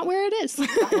 that's not where it is.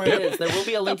 Not where it is. There will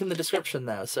be a link in the description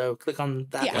though, so click on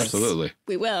that. Yes, absolutely.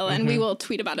 We will, and we will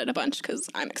tweet about it a bunch because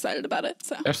I'm excited about it.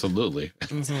 So absolutely.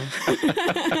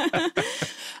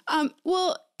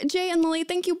 Well, Jay and Lillie,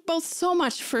 thank you both so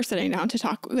much for sitting down to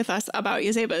talk with us about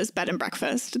Yazeba's bed and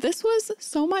breakfast. This was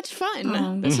so much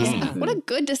fun. What a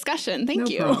good discussion. Thank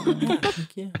you.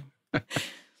 Thank you.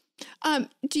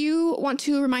 Do you want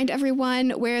to remind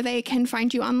everyone where they can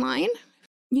find you online?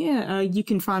 Yeah, you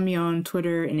can find me on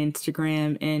Twitter and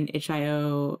Instagram and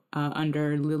itch.io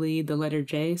under Lillie, the letter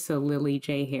J, so Lillie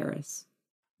J Harris.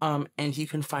 And you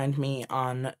can find me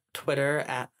on Twitter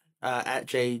at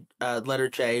letter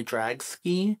J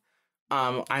Dragski.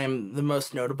 I am the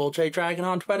most notable J Dragon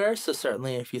on Twitter, so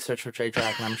certainly if you search for J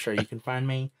Dragon, I'm sure you can find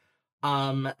me.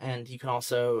 And you can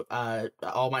also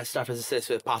all my stuff is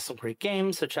associated with Possum Creek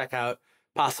Games, so check out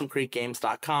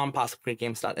possumcreekgames.com,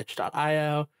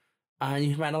 possumcreekgames.itch.io. You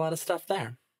can find a lot of stuff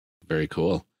there. Very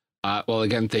cool. Well,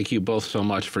 again, thank you both so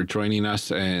much for joining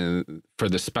us and for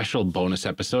the special bonus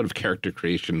episode of Character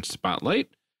Creation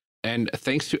Spotlight. And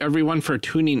thanks to everyone for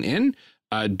tuning in.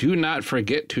 Do not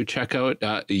forget to check out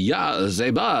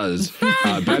Yazeba's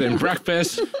Bed and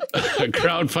Breakfast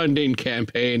crowdfunding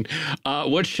campaign,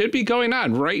 which should be going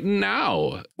on right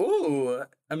now. Ooh,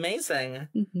 amazing.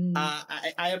 I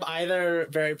am either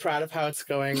very proud of how it's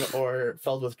going or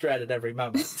filled with dread at every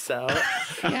moment. So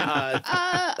a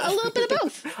little bit of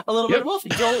both. A little bit of both.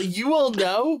 You will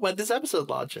know when this episode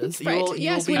launches. Right. When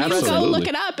you go look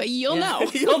it up, you'll know.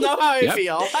 You'll know how I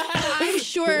feel. I'm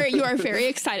sure you are very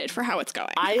excited for how it's going.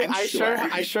 I sure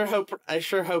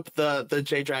hope the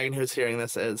J Dragon who's hearing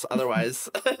this is. Otherwise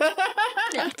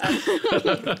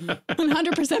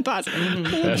 100%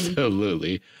 positive.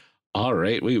 Absolutely. All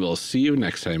right, we will see you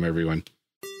next time, everyone.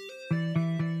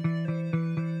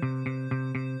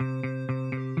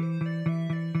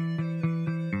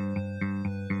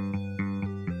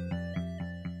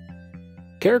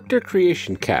 Character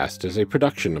Creation Cast is a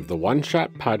production of the One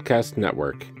Shot Podcast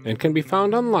Network and can be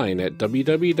found online at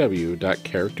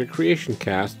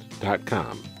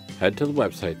www.charactercreationcast.com. Head to the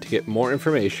website to get more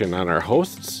information on our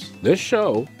hosts, this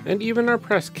show, and even our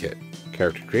press kit.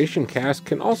 Character Creation Cast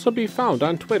can also be found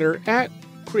on Twitter at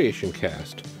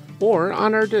CreationCast or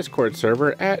on our Discord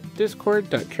server at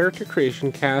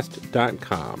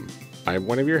discord.charactercreationcast.com. I'm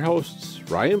one of your hosts,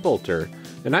 Ryan Bolter,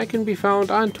 and I can be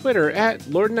found on Twitter at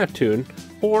Lord Neptune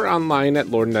or online at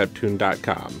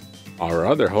lordneptune.com. Our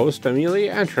other host,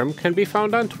 Amelia Antrim, can be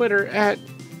found on Twitter at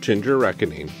Ginger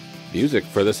Reckoning. Music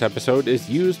for this episode is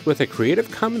used with a Creative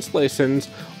Commons license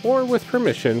or with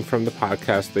permission from the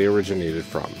podcast they originated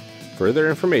from. Further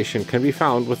information can be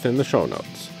found within the show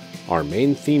notes. Our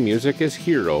main theme music is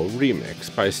Hero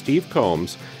Remix by Steve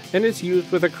Combs and is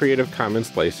used with a Creative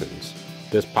Commons license.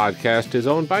 This podcast is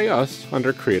owned by us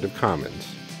under Creative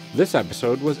Commons. This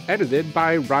episode was edited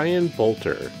by Ryan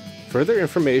Bolter. Further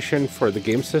information for the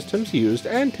game systems used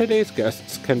and today's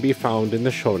guests can be found in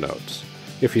the show notes.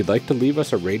 If you'd like to leave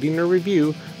us a rating or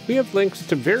review, we have links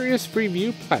to various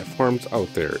review platforms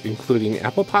out there, including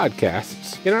Apple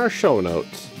Podcasts, in our show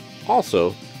notes.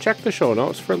 Also, check the show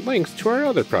notes for links to our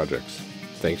other projects.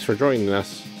 Thanks for joining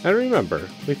us, and remember,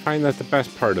 we find that the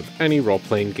best part of any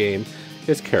role-playing game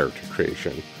is character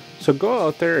creation. So go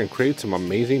out there and create some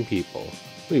amazing people.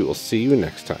 We will see you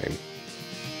next time.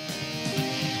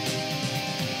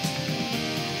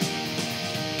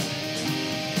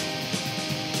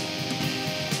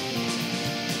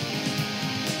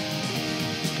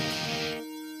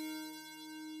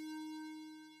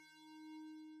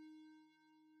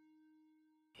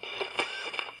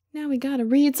 Now we gotta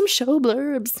read some show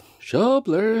blurbs. Show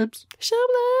blurbs. Show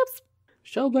blurbs.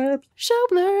 Show blurbs. Show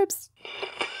blurbs.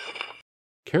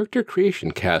 Character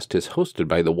Creation Cast is hosted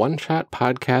by the One Shot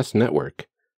Podcast Network.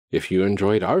 If you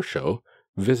enjoyed our show,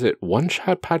 visit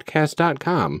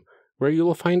oneshotpodcast.com, where you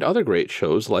will find other great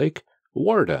shows like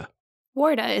Warda.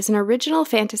 Warda is an original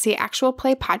fantasy actual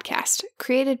play podcast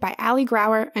created by Ali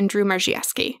Grauer and Drew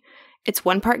Marziewski. It's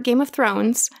 1 part Game of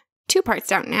Thrones, 2 parts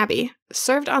Downton Abbey,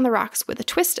 served on the rocks with a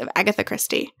twist of Agatha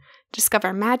Christie.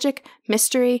 Discover magic,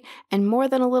 mystery, and more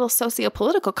than a little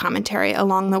socio-political commentary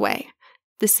along the way.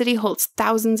 The city holds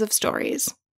thousands of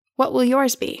stories. What will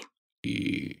yours be?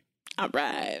 All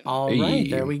right. All right,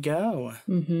 there we go.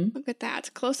 Look at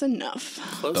that. Close enough.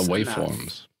 Close The enough.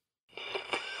 waveforms.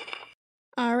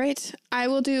 All right. I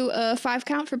will do a 5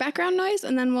 count for background noise,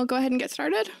 and then we'll go ahead and get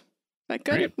started. Is that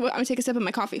good? Great. Well, I'm going to take a sip of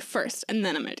my coffee first, and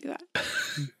then I'm going to do that.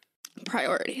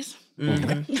 Priorities.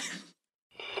 Mhm.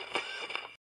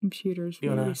 Computer's You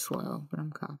wanna- really slow, but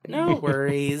I'm copying. No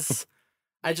worries.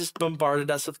 I just bombarded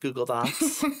us with Google Docs.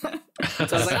 So I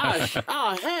was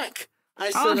like, heck. I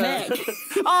said, heck. heck.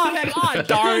 Oh,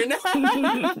 darn.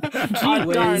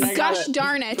 Oh, darn. I got Gosh it.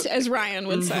 darn it, as Ryan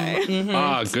would say.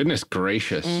 Ah, goodness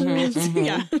gracious.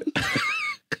 Yeah.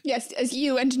 Yes, as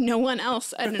you and no one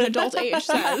else at an adult age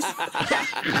says.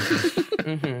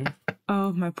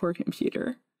 Oh, my poor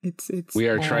computer. It's. We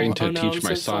are trying to oh no, teach I'm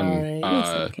my so son sorry. It's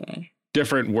okay.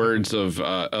 different words of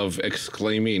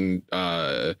exclaiming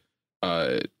I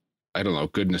don't know,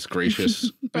 goodness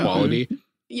gracious quality.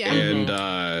 Yeah.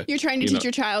 And You're trying to teach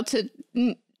your child to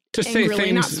say angrily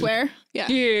things, not swear. Yeah.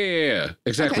 Yeah,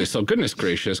 exactly. Okay. So goodness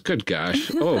gracious, good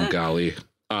gosh, oh golly,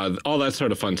 all that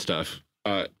sort of fun stuff.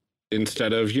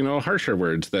 Instead of, harsher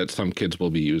words that some kids will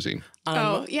be using.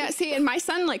 Oh, yeah. See, and my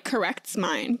son corrects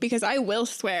mine because I will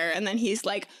swear. And then he's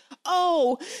like,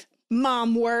 oh,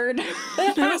 mom word.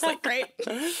 And I was like, great.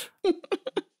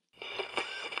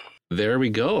 There we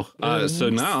go. So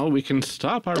now we can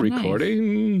stop our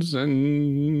recordings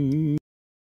and